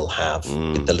I still have,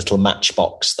 with the little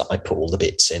matchbox that I put all the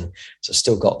bits in. So I've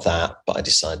still got that, but I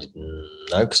decided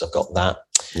no, because I've got that.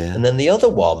 Yeah. And then the other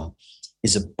one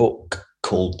is a book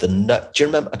called do you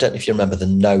remember? I don't know if you remember the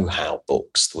Know-How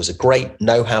books. There was a great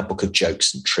Know-How book of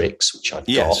jokes and tricks, which I've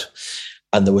got.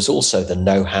 And there was also the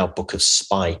Know-How book of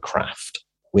Spycraft,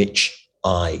 which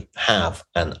I have,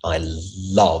 and I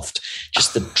loved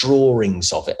just the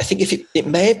drawings of it. I think it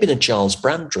may have been a Giles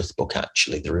Brandreth book,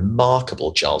 actually, the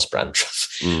remarkable Giles Brandreth.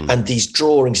 And these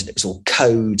drawings, and it was all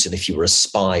codes, and if you were a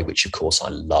spy, which of course I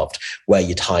loved, where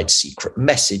you'd hide secret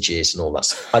messages and all that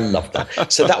stuff. I loved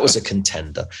that. So that was a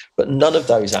contender, but none of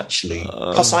those actually,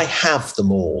 because I have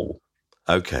them all.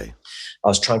 Okay. I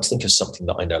was trying to think of something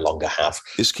that I no longer have.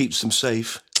 This keeps them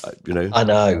safe. I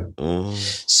know.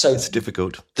 So it's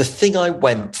difficult. The thing I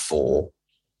went for,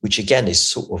 which again is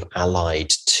sort of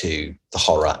allied to the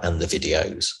horror and the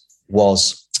videos,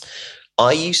 was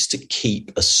I used to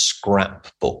keep a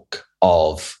scrapbook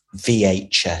of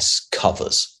VHS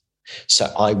covers.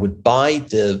 So I would buy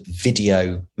the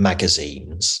video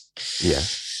magazines. Yeah.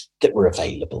 that were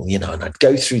available, and I'd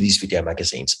go through these video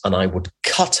magazines and I would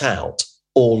cut out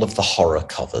all of the horror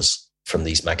covers from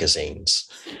these magazines.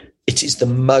 It is the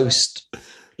most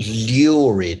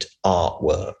lurid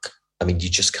artwork. I mean, you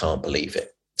just can't believe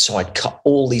it. So I'd cut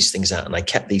all these things out and I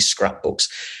kept these scrapbooks.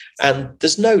 And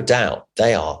there's no doubt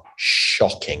they are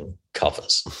shocking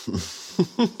covers.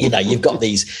 You've got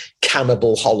these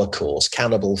Cannibal Holocaust,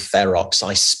 Cannibal Ferox,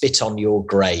 I Spit on Your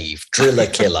Grave, Driller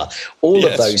Killer, all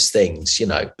of those things,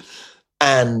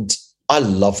 And I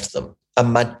loved them.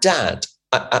 And my dad,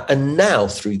 and now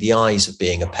through the eyes of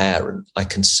being a parent, I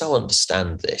can so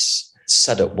understand this,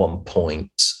 said at one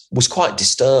point, was quite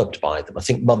disturbed by them. I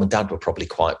think mum and dad were probably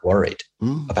quite worried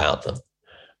about them.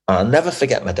 And I'll never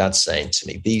forget my dad saying to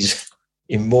me these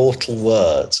immortal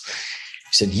words.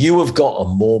 He said, "You have got a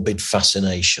morbid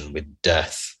fascination with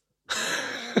death."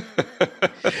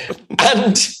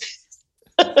 And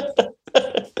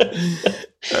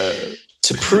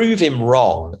to prove him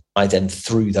wrong, I then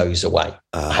threw those away.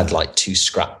 I had like 2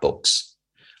 scrapbooks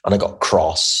and I got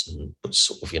cross and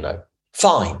sort of,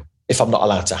 fine. If I'm not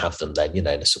allowed to have them then, in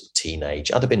a sort of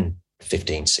teenage, I'd have been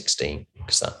 15, 16,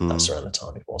 because that's around the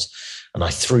time it was. And I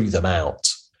threw them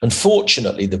out.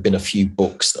 Unfortunately, there've been a few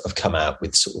books that have come out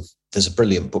with there's a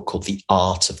brilliant book called The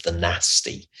Art of the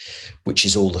Nasty, which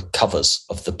is all the covers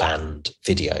of the band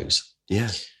videos.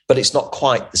 Yeah. But it's not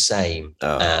quite the same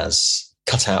as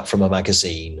cut out from a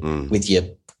magazine with your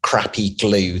crappy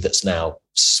glue that's now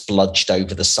spludged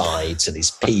over the sides and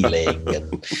is peeling.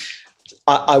 And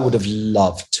I would have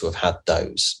loved to have had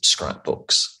those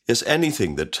scrapbooks. Yes,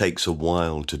 anything that takes a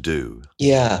while to do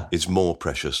is more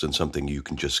precious than something you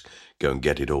can just go and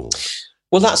get it all.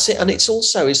 Well, that's it. And it's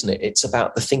also, isn't it? It's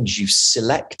about the things you've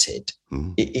selected,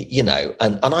 and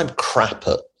I'm crap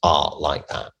at art like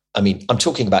that. I mean, I'm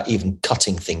talking about even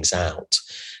cutting things out.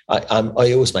 I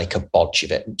always make a bodge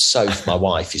of it. So my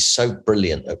wife is so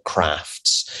brilliant at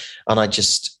crafts, and I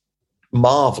just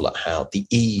marvel at how the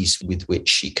ease with which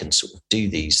she can sort of do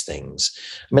these things.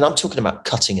 I mean, I'm talking about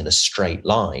cutting in a straight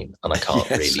line, and I can't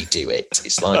really do it.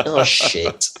 It's like, oh,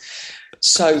 shit.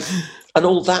 So, and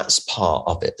all that's part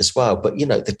of it as well. But,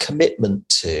 the commitment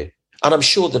to, and I'm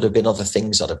sure there'd have been other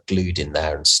things that I've glued in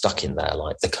there and stuck in there,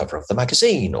 like the cover of the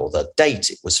magazine or the date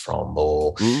it was from,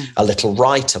 or a little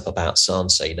write-up about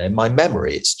so-and-so. In my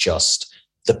memory, it's just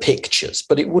the pictures,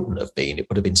 but it wouldn't have been. It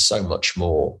would have been so much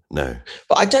more. No.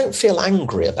 But I don't feel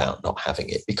angry about not having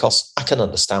it, because I can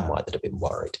understand why they'd have been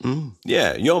worried.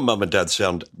 Yeah, your mum and dad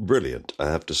sound brilliant, I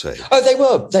have to say. Oh, they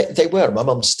were. They were. My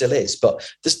mum still is. But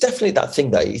there's definitely that thing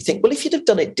that you think, well, if you'd have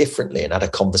done it differently and had a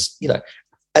conversation,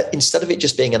 instead of it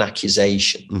just being an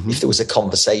accusation, if there was a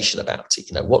conversation about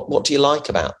it, what do you like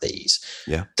about these?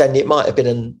 Yeah. Then it might have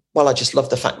been I just love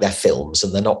the fact they're films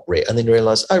and they're not real. And then you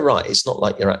realise, oh, right, it's not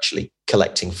like you're actually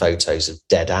collecting photos of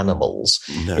dead animals,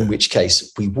 in which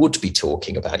case we would be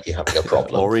talking about you having a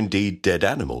problem. Or indeed dead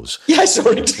animals. Yes,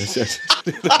 or indeed.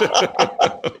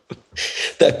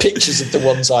 They're pictures of the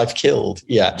ones I've killed,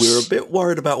 yeah. We're a bit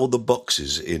worried about all the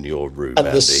boxes in your room, and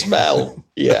Andy. The smell,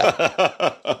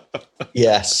 yeah.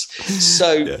 Yes.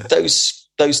 So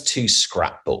those 2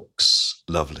 scrapbooks,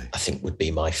 lovely, I think would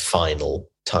be my final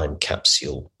time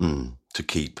capsule to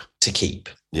keep.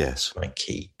 Yes, my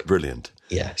keep. Brilliant.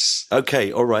 Yes.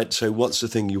 Okay. All right. So, what's the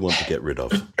thing you want to get rid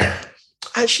of? I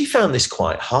actually found this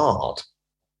quite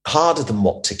harder than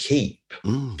what to keep,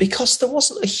 because there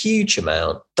wasn't a huge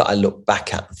amount that I look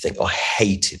back at and think, oh, I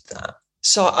hated that.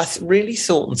 So I really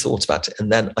thought about it,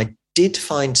 and then I did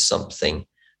find something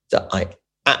that I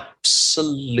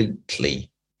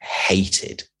absolutely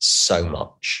hated so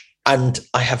much. And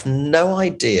I have no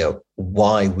idea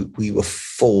why we were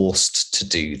forced to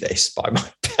do this by my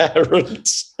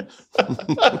parents.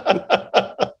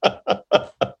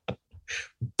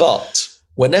 But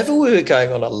whenever we were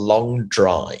going on a long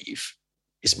drive,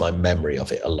 is my memory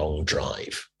of it, a long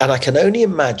drive. And I can only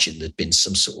imagine there'd been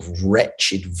some sort of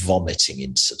wretched vomiting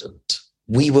incident.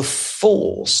 We were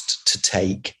forced to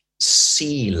take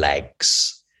sea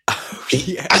legs. Oh,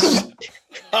 yes.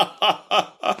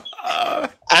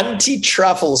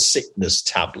 Anti-travel sickness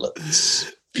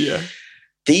tablets. Yeah.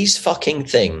 These fucking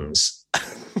things,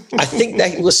 I think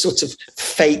they were sort of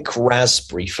fake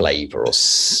raspberry flavour or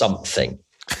something.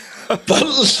 But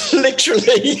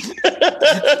literally...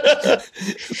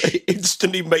 They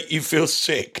instantly make you feel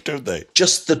sick, don't they?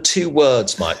 Just the 2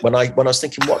 words, Mike. When I was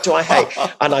thinking, what do I hate?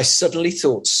 And I suddenly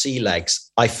thought sea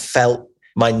legs. I felt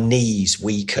my knees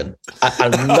weaken.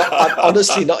 I'm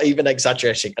honestly not even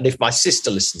exaggerating. And if my sister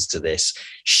listens to this,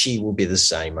 she will be the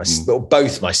same. Well,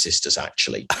 both my sisters,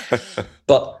 actually.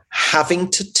 But having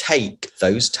to take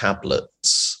those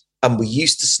tablets And we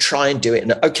used to try and do it.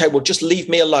 And okay, well, just leave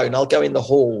me alone. I'll go in the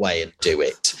hallway and do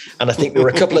it. And I think there were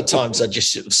a couple of times I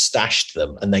just sort of stashed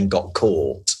them and then got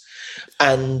caught.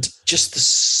 And just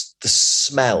the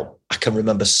smell, I can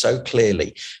remember so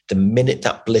clearly, the minute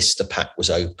that blister pack was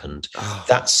opened,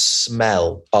 that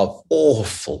smell of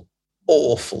awful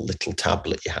little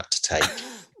tablet you had to take.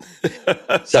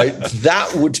 So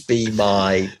that would be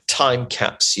my time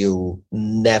capsule.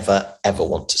 Never, ever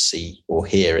want to see or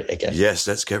hear it again. Yes,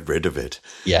 let's get rid of it.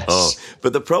 Yes. Oh,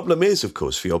 but the problem is, of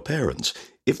course, for your parents,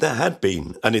 if there had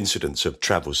been an incidence of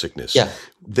travel sickness,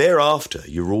 thereafter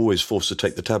you're always forced to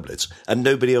take the tablets and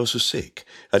nobody else is sick.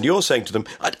 And you're saying to them,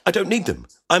 I don't need them.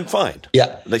 I'm fine.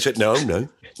 Yeah. And they said, no,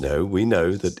 we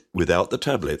know that without the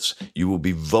tablets, you will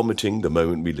be vomiting the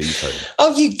moment we leave home.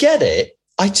 Oh, you get it.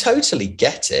 I totally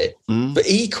get it. But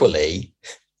equally,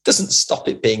 doesn't stop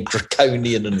it being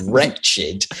draconian and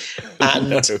wretched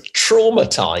and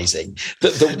traumatizing.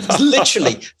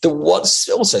 Literally, the one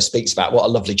also speaks about what a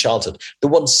lovely childhood. The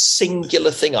one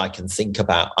singular thing I can think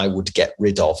about I would get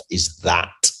rid of is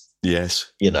that.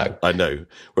 Yes. You know. I know.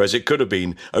 Whereas it could have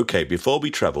been, okay, before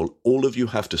we travel, all of you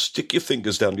have to stick your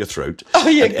fingers down your throat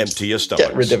and empty your stomachs.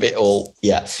 Get rid of it all.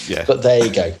 Yeah. But there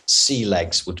you go. Sea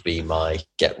legs would be my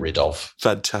get rid of.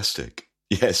 Fantastic.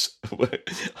 Yes.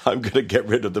 I'm going to get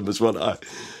rid of them as well.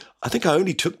 I think I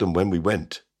only took them when we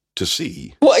went to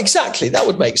sea. Well, exactly. That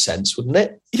would make sense, wouldn't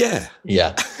it? Yeah.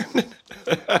 Yeah.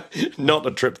 Not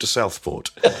a trip to Southport.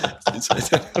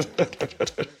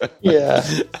 Yeah.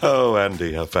 Oh,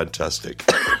 Andy, how fantastic.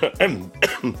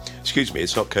 Excuse me,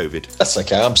 it's not COVID. That's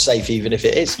okay. I'm safe even if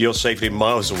it is. You're safely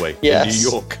miles away in New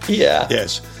York. Yeah.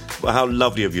 Yes. Well, how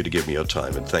lovely of you to give me your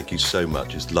time, and thank you so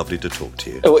much. It's lovely to talk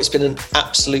to you. Oh, it's been an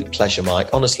absolute pleasure, Mike.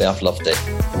 Honestly, I've loved it.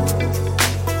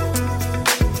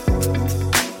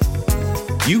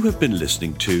 You have been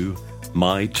listening to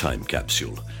My Time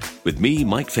Capsule with me,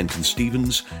 Mike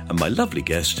Fenton-Stevens, and my lovely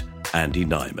guest, Andy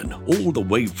Nyman, all the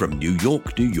way from New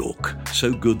York, New York.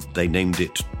 So good they named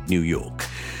it New York.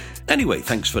 Anyway,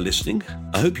 thanks for listening.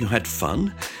 I hope you had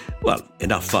fun. Well,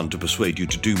 enough fun to persuade you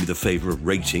to do me the favour of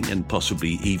rating and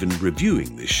possibly even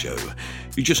reviewing this show.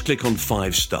 You just click on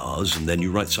 5 stars and then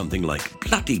you write something like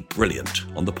bloody brilliant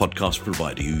on the podcast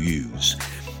provider you use.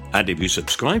 And if you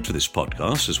subscribe to this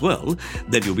podcast as well,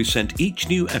 then you'll be sent each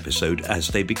new episode as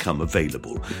they become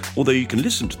available, although you can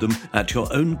listen to them at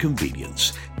your own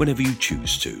convenience, whenever you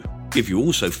choose to. If you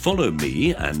also follow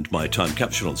me and My Time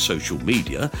Capsule on social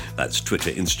media, that's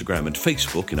Twitter, Instagram and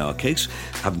Facebook in our case,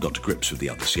 haven't got to grips with the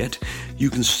others yet, you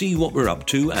can see what we're up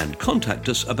to and contact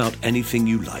us about anything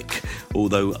you like,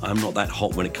 although I'm not that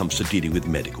hot when it comes to dealing with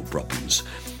medical problems.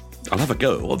 I'll have a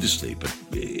go, obviously, but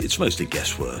it's mostly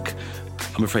guesswork.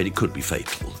 I'm afraid it could be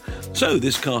fatal. So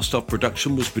this cast-off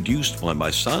production was produced by my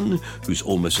son, who's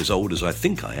almost as old as I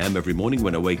think I am every morning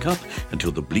when I wake up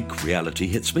until the bleak reality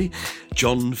hits me,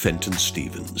 John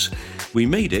Fenton-Stevens. We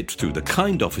made it through the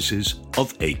kind offices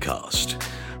of Acast.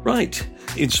 Right,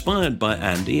 inspired by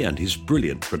Andy and his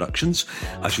brilliant productions,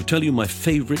 I shall tell you my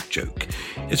favourite joke.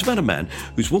 It's about a man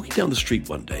who's walking down the street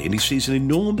one day and he sees an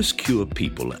enormous queue of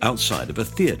people outside of a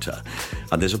theatre.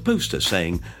 And there's a poster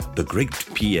saying, "The Great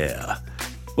Pierre."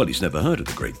 Well, he's never heard of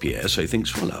the Great Pierre, so he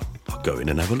thinks, well, I'll go in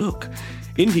and have a look.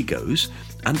 In he goes,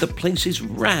 and the place is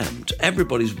rammed.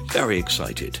 Everybody's very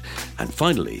excited. And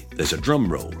finally, there's a drum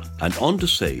roll, and onto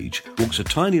stage walks a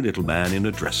tiny little man in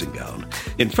a dressing gown.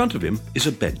 In front of him is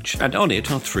a bench, and on it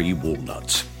are 3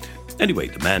 walnuts. Anyway,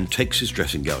 the man takes his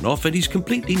dressing gown off, and he's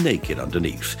completely naked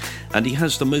underneath, and he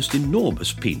has the most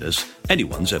enormous penis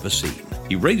anyone's ever seen.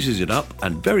 He raises it up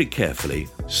and very carefully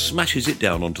smashes it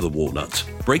down onto the walnuts,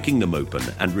 breaking them open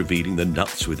and revealing the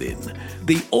nuts within.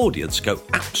 The audience go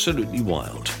absolutely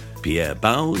wild. Pierre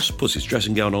bows, puts his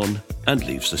dressing gown on, and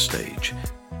leaves the stage.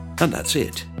 And that's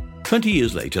it. 20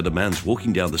 years later, the man's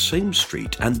walking down the same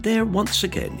street, and there once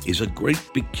again is a great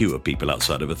big queue of people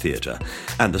outside of a theatre.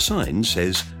 And the sign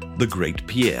says, "The Great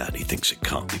Pierre," and he thinks it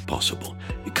can't be possible.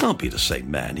 It can't be the same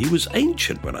man. He was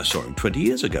ancient when I saw him 20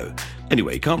 years ago.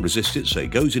 Anyway, he can't resist it, so he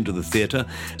goes into the theatre,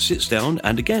 sits down,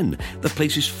 and again, the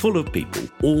place is full of people,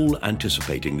 all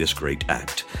anticipating this great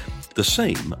act. The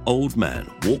same old man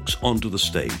walks onto the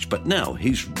stage, but now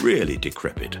he's really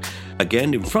decrepit.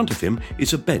 Again, in front of him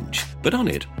is a bench, but on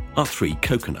it are 3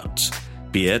 coconuts.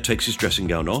 Pierre takes his dressing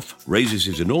gown off, raises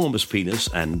his enormous penis,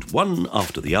 and one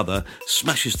after the other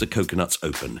smashes the coconuts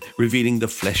open, revealing the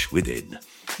flesh within.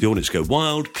 The audience go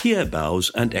wild, Pierre bows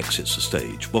and exits the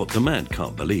stage. Well, the man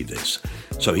can't believe this.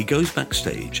 So he goes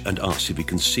backstage and asks if he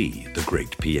can see the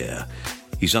Great Pierre.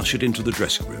 He's ushered into the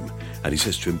dressing room, and he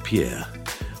says to him, "Pierre,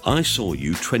 I saw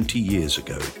you 20 years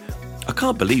ago. I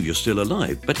can't believe you're still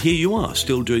alive, but here you are,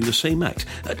 still doing the same act.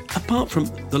 Apart from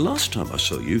the last time I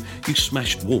saw you, you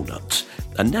smashed walnuts,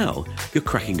 and now you're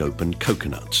cracking open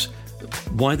coconuts.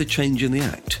 Why the change in the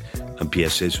act? And Pierre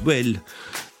says, well,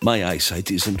 my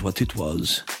eyesight isn't what it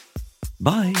was.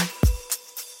 Bye.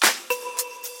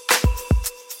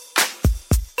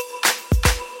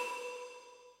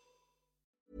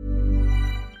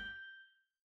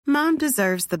 Mom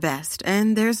deserves the best,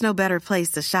 and there's no better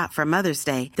place to shop for Mother's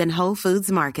Day than Whole Foods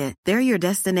Market. They're your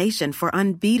destination for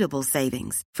unbeatable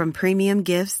savings, from premium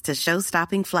gifts to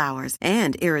show-stopping flowers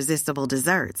and irresistible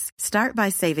desserts. Start by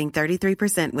saving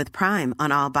 33% with Prime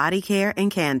on all body care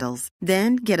and candles.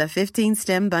 Then get a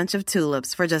 15-stem bunch of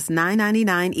tulips for just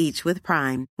 $9.99 each with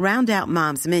Prime. Round out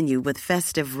Mom's menu with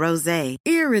festive rosé,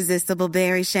 irresistible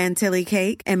berry chantilly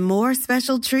cake, and more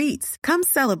special treats. Come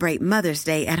celebrate Mother's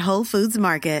Day at Whole Foods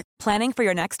Market. Planning for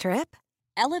your next trip?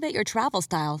 Elevate your travel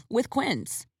style with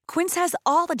Quince. Quince has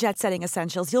all the jet-setting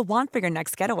essentials you'll want for your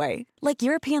next getaway, like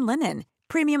European linen,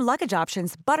 premium luggage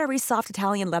options, buttery soft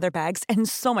Italian leather bags, and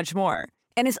so much more.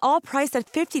 And is all priced at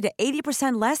 50 to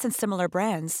 80% less than similar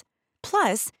brands.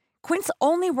 Plus, Quince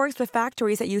only works with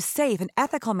factories that use safe and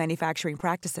ethical manufacturing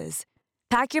practices.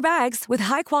 Pack your bags with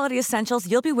high-quality essentials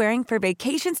you'll be wearing for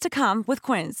vacations to come with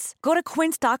Quince. Go to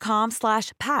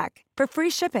quince.com/pack for free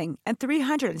shipping and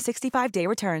 365-day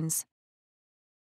returns.